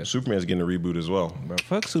should have. Superman's getting a reboot as well. Bro,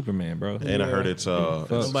 fuck Superman, bro. And I heard it's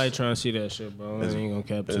Nobody trying to see that shit, bro. I ain't gonna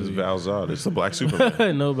cap to it's you. Val Zod. It's the Black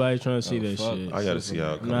Superman. Nobody trying to see that fuck. shit. I gotta see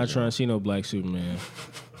how it I'm comes not out. trying to see no black Superman.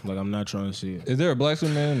 Like, I'm not trying to see it. Is there a black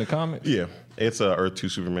Superman in the comics? Yeah, it's Earth 2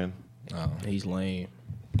 Superman. Oh. He's lame.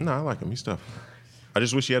 No, I like him. He's tough. I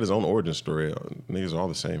just wish he had his own origin story. Niggas are all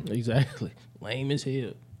the same. Exactly. Lame as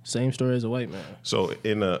hell. Same story as a white man. So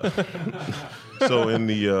him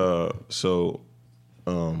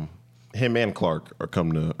and Clark are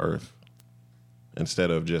coming to Earth instead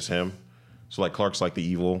of just him. So like Clark's like the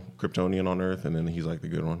evil Kryptonian on Earth, and then he's like the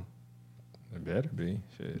good one. It better be.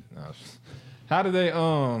 Shit. Nah, how did they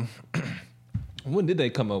when did they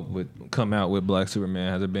come out with Black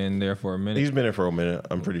Superman? Has it been there for a minute? He's been here for a minute,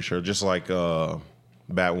 I'm pretty sure. Just like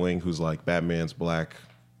Batwing, who's like Batman's black.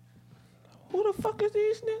 Who the fuck is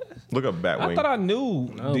these niggas? Look up I Batwing. thought I knew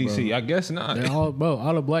DC. bro. I guess not. They're all, bro,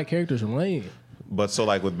 all the black characters are lame. But so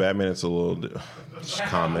like with Batman, it's a little just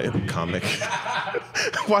comic.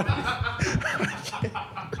 What?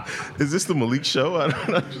 Is this the Malik show? I don't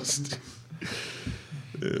know.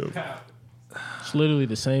 Yeah. It's literally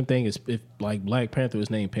the same thing as if like Black Panther was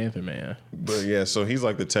named Panther Man. But yeah, so he's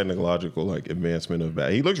like the technological like advancement of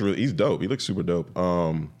Bat. He's dope. He looks super dope.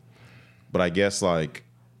 But I guess like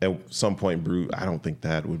at some point, Brute. I don't think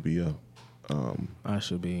that would be a. I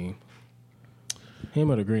should be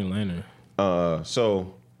him or the Green Lantern.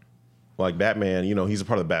 So like Batman, he's a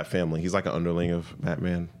part of the Bat family. He's like an underling of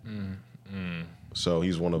Batman. So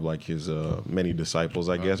he's one of like his many disciples,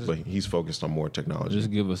 I guess. But he's focused on more technology.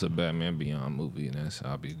 Just give us a Batman Beyond movie, and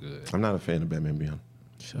I'll be good. I'm not a fan of Batman Beyond.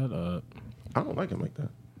 Shut up. I don't like him like that.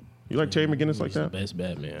 You like Terry McGinnis like He's the that? best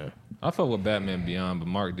Batman. I fuck with Batman Beyond, but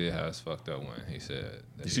Mark did have us fucked up when he said.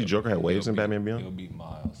 That You see Joker had waves in Batman Beyond? He'll beat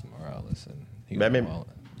Miles Morales, and he Batman. was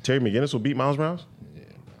Terry McGinnis will beat Miles Morales. yeah,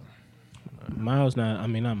 bro. Miles not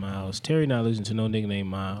Miles. Terry not listening to no nigga named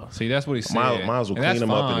Miles. See, that's what he said. Miles will And that's clean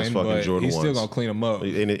him up in his fine, fucking but Jordan He's still ones. gonna clean him up.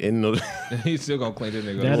 He's still gonna clean this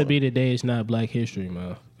nigga That'll up. be the day it's not Black History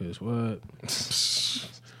Month. Cause what?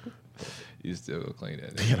 He's still gonna clean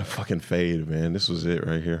that. He had a fucking fade, man. This was it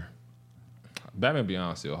right here. Batman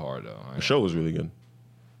Beyond still hard though. The show was really good.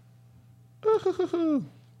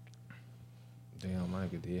 Damn,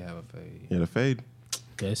 Mike did have a fade. Yeah, the fade.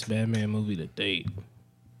 Best Batman movie to date.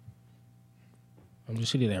 I'm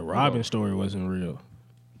just saying that Robin story wasn't real.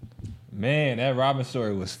 Man, that Robin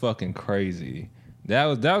story was fucking crazy. That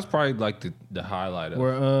was probably like the highlight of it.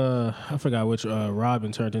 Where I forgot which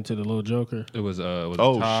Robin turned into the little Joker. It was Oh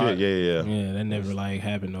Todd. shit! Yeah. Yeah, that never like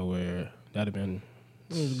happened nowhere. That'd have been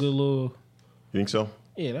it was a good little. You think so?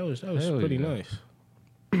 Yeah, that was Hell pretty yeah. nice.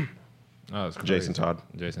 That was crazy. Jason Todd.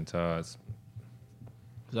 Jason Todd's.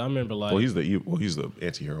 'Cause I remember like Well, he's the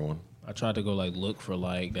anti-hero one. I tried to go like look for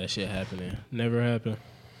like that shit happening. Never happened.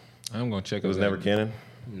 I'm gonna check It was never canon.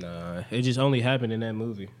 Nah, it just only happened in that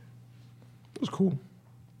movie. It was cool.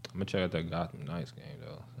 I'm gonna check out that Gotham Knights game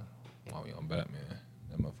though. While we on Batman,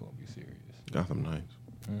 that motherfucker gonna be serious. Gotham Knights.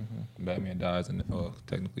 Batman dies and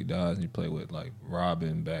technically dies, and you play with like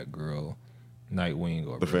Robin, Batgirl, Nightwing,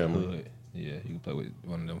 or The Red family. Hood. Yeah, you can play with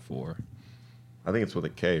one of them four. I think it's with a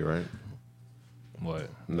K, right? What?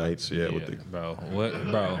 Knights. Yeah. With the bro. What,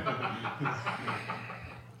 bro?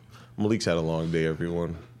 Malik's had a long day,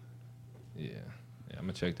 everyone. Yeah, I'm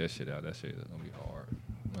gonna check that shit out. That shit is gonna be hard.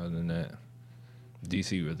 Other than that,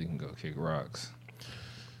 DC really can go kick rocks.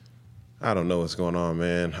 I don't know what's going on,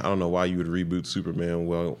 man. I don't know why you would reboot Superman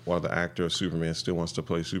while the actor of Superman still wants to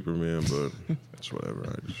play Superman, but that's whatever.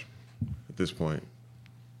 At this point.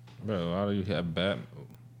 Bro, why do you have Batman?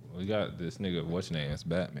 We got this nigga, what's his name? It's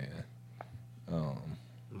Batman.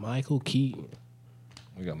 Michael Keaton.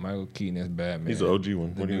 We got Michael Keaton as Batman. He's the OG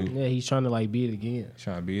one. What do you mean? Yeah, he's trying to like be it again.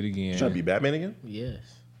 Trying to be it again. Trying to be Batman again? Yes.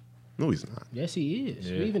 No, he's not. Yes, he is.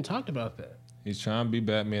 Yeah. We even talked about that. He's trying to be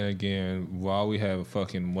Batman again while we have a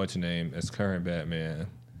fucking what's his name as current Batman.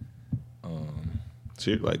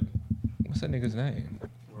 See, like, What's that nigga's name?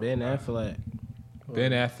 Ben Affleck.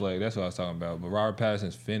 Ben Affleck. That's what I was talking about. But Robert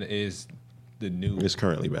Pattinson's Finn is the new. it's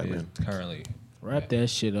currently Batman. is currently. Wrap that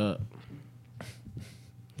shit up.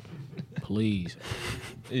 Please.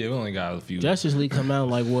 Yeah, we only got a few. Justice League come out in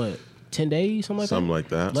like what? 10 days? Something like Something that? like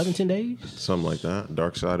that. 11, 10 days? Something like that.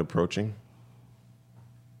 Dark Side approaching.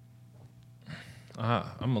 I'm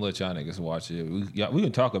gonna let y'all niggas watch it. We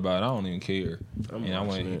can talk about it. I don't even care. I'm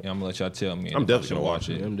gonna let y'all tell me. I'm definitely gonna watch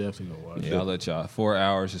it. I'm definitely gonna watch it. Yeah, I'll let y'all. 4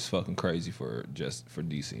 hours is fucking crazy for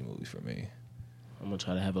DC movies for me. I'm gonna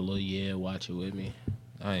try to have a little watch it with me.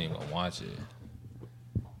 I ain't gonna watch it.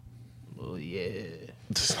 Oh yeah.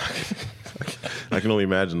 I can only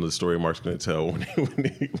imagine the story Mark's going to tell when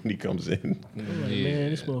he comes in. I'm like, Yeah. man,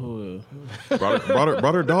 this motherfucker.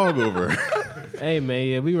 Brought her dog over. Hey man,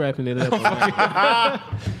 yeah, we wrapping it up. Alright.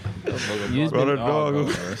 It's Brought her been, dog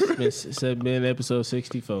over. it's been episode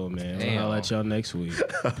 64, man. Damn. I'll let y'all next week.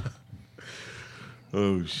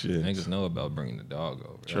 Oh shit! Niggas know about bringing the dog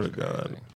over. Sure to That's God. crazy.